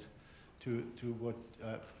field to what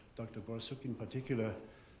Dr. Borsuk in particular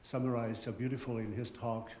summarized so beautifully in his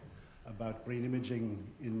talk about brain imaging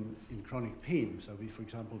in chronic pain. So for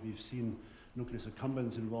example, we've seen nucleus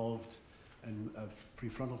accumbens involved and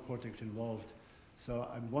prefrontal cortex involved. So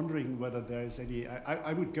I'm wondering whether there's any,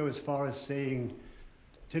 I would go as far as saying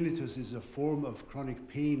tinnitus is a form of chronic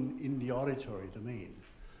pain in the auditory domain.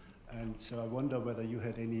 And so I wonder whether you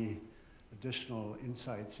had any additional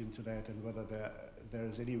insights into that, and whether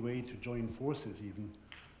there's any way to join forces even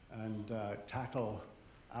and tackle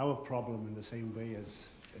our problem in the same way as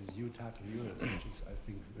you tackle yours, which is, I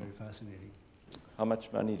think, very fascinating. How much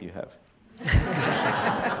money do you have?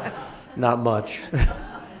 Not much.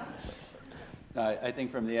 I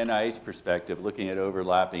think from the NIH perspective, looking at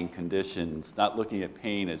overlapping conditions, not looking at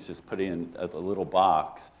pain as just putting in a little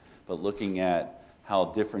box, but looking at how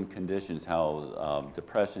different conditions, how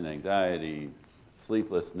depression, anxiety,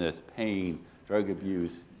 sleeplessness, pain, drug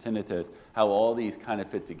abuse, tinnitus, how all these kind of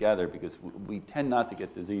fit together, because we tend not to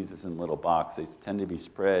get diseases in little boxes. They tend to be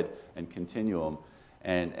spread and continuum.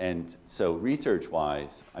 And so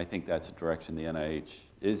research-wise, I think that's a direction the NIH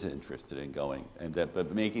is interested in going.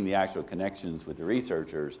 But making the actual connections with the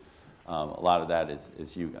researchers, a lot of that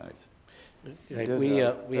is you guys.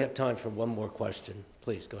 We have time for one more question.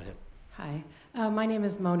 Please, go ahead. Hi, my name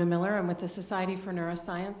is Mona Miller. I'm with the Society for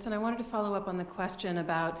Neuroscience, and I wanted to follow up on the question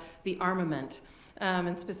about the armament,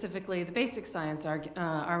 and specifically the basic science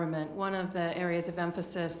armament. One of the areas of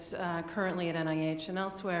emphasis currently at NIH and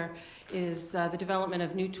elsewhere is the development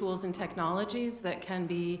of new tools and technologies that can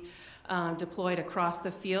be deployed across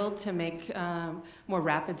the field to make more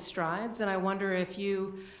rapid strides. And I wonder if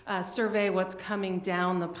you survey what's coming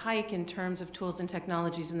down the pike in terms of tools and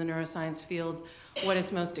technologies in the neuroscience field, what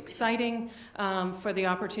is most exciting for the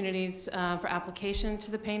opportunities for application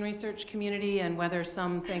to the pain research community, and whether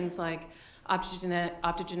some things like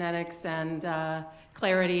optogenetics and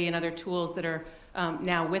clarity and other tools that are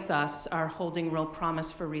now with us are holding real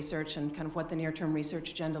promise for research, and kind of what the near-term research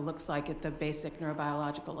agenda looks like at the basic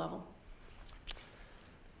neurobiological level.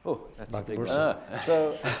 Oh, that's Dr. a big Borsuk. one.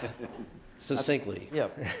 So, Succinctly. yeah.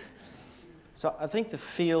 So I think the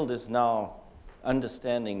field is now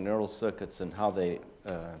understanding neural circuits and how they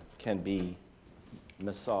can be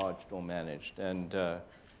massaged or managed. And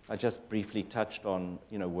I just briefly touched on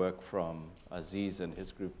work from Aziz and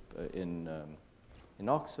his group in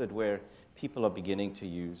Oxford, where people are beginning to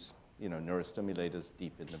use neurostimulators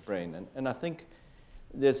deep in the brain. And I think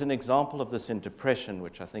there's an example of this in depression,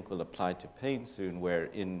 which I think will apply to pain soon, where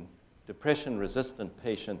in depression-resistant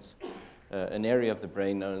patients, an area of the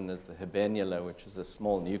brain known as the habenula, which is a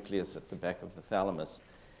small nucleus at the back of the thalamus,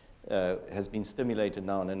 has been stimulated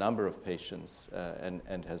now in a number of patients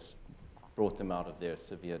and has brought them out of their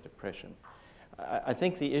severe depression. I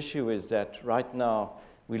think the issue is that right now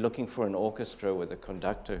we're looking for an orchestra with a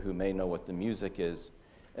conductor who may know what the music is,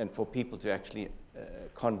 and for people to actually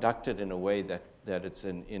conduct it in a way that it's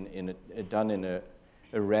done in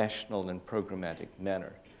a rational and programmatic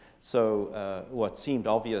manner. So what seemed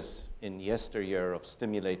obvious in yesteryear of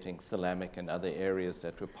stimulating thalamic and other areas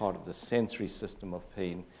that were part of the sensory system of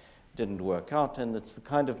pain didn't work out, and it's the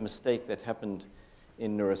kind of mistake that happened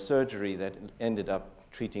in neurosurgery that ended up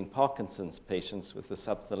treating Parkinson's patients with the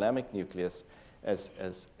subthalamic nucleus as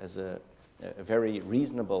a very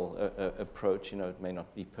reasonable approach. It may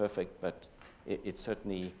not be perfect, but it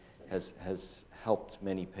certainly has helped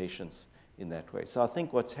many patients in that way. So I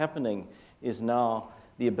think what's happening is now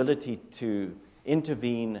the ability to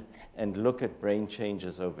intervene and look at brain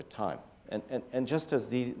changes over time. And just as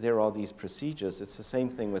there are these procedures, it's the same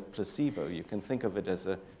thing with placebo. You can think of it as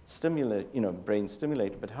a brain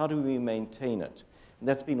stimulator, but how do we maintain it? And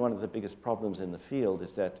that's been one of the biggest problems in the field,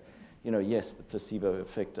 is that, yes, the placebo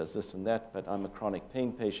effect does this and that, but I'm a chronic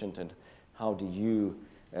pain patient, and how do you,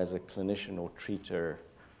 as a clinician or treater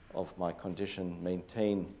of my condition,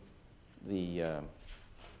 maintain the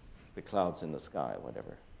clouds in the sky,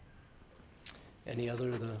 whatever? Any other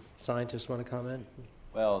of the scientists want to comment?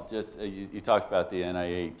 Well, just you talked about the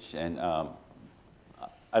NIH, and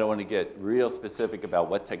I don't want to get real specific about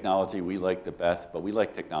what technology we like the best, but we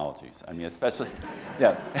like technologies. I mean, especially,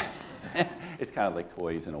 yeah, it's kind of like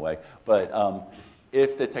toys in a way. But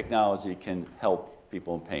if the technology can help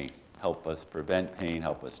people in pain, help us prevent pain,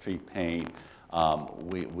 help us treat pain,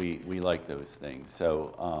 we like those things.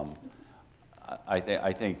 So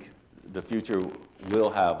I think the future will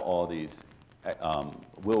have all these.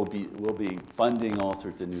 We'll be funding all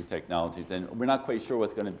sorts of new technologies, and we're not quite sure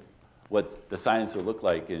what the science will look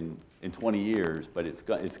like in 20 years, but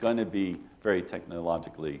it's going to be very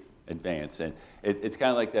technologically advanced. And it's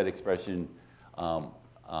kind of like that expression,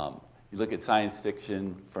 you look at science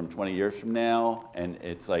fiction from 20 years from now, and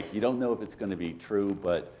it's like you don't know if it's going to be true,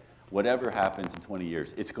 but whatever happens in 20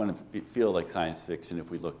 years, it's going to feel like science fiction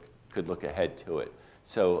if we could look ahead to it.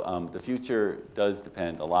 So the future does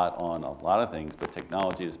depend a lot on a lot of things, but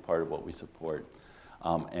technology is part of what we support,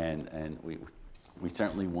 and we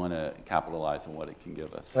certainly want to capitalize on what it can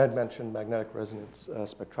give us. I had mentioned magnetic resonance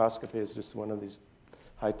spectroscopy is just one of these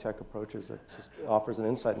high-tech approaches that just offers an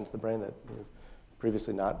insight into the brain that we've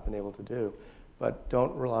previously not been able to do. But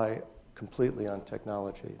don't rely completely on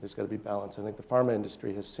technology. There's got to be balance. I think the pharma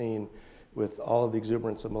industry has seen, with all of the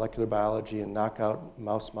exuberance of molecular biology and knockout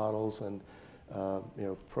mouse models and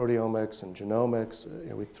proteomics and genomics,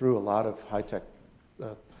 we threw a lot of high-tech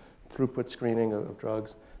throughput screening of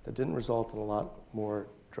drugs that didn't result in a lot more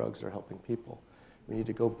drugs that are helping people. We need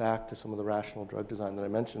to go back to some of the rational drug design that I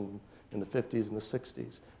mentioned in the 50s and the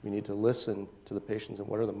 60s. We need to listen to the patients and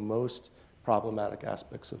what are the most problematic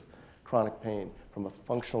aspects of chronic pain from a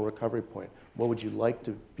functional recovery point. What would you like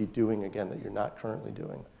to be doing again that you're not currently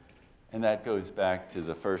doing? And that goes back to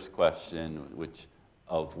the first question, which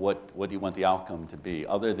of what do you want the outcome to be,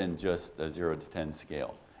 other than just a 0 to 10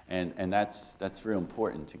 scale. And that's real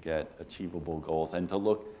important to get achievable goals and to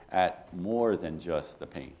look at more than just the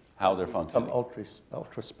pain, how they're functioning.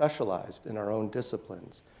 Ultra specialized in our own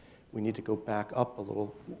disciplines. We need to go back up a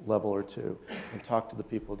little level or two and talk to the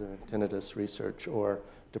people doing tinnitus research or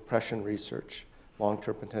depression research,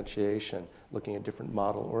 long-term potentiation, looking at different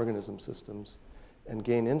model organism systems, and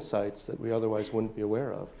gain insights that we otherwise wouldn't be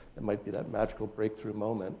aware of. It might be that magical breakthrough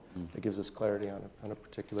moment that gives us clarity on a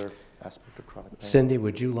particular aspect of chronic pain. Cindy,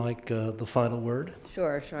 would you like the final word?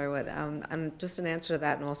 Sure, I would. Just an answer to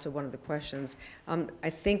that, and also one of the questions. I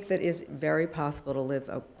think that it's very possible to live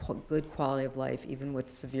a good quality of life even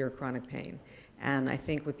with severe chronic pain. And I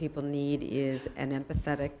think what people need is an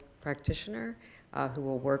empathetic practitioner who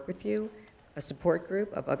will work with you, a support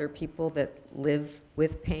group of other people that live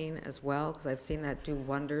with pain as well, because I've seen that do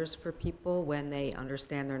wonders for people when they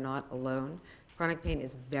understand they're not alone. Chronic pain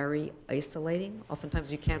is very isolating.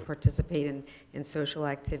 Oftentimes you can't participate in social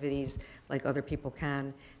activities like other people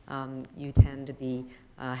can. You tend to be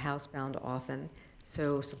housebound often.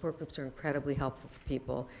 So support groups are incredibly helpful for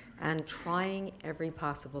people. And trying every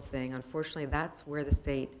possible thing. Unfortunately, that's where the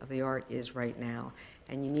state of the art is right now.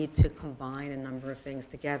 And you need to combine a number of things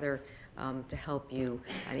together to help you.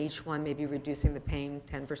 And each one may be reducing the pain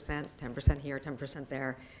 10%, 10% here, 10%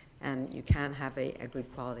 there. And you can have a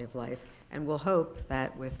good quality of life. And we'll hope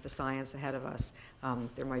that with the science ahead of us,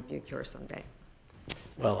 there might be a cure someday.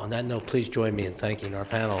 Well, on that note, please join me in thanking our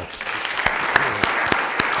panel.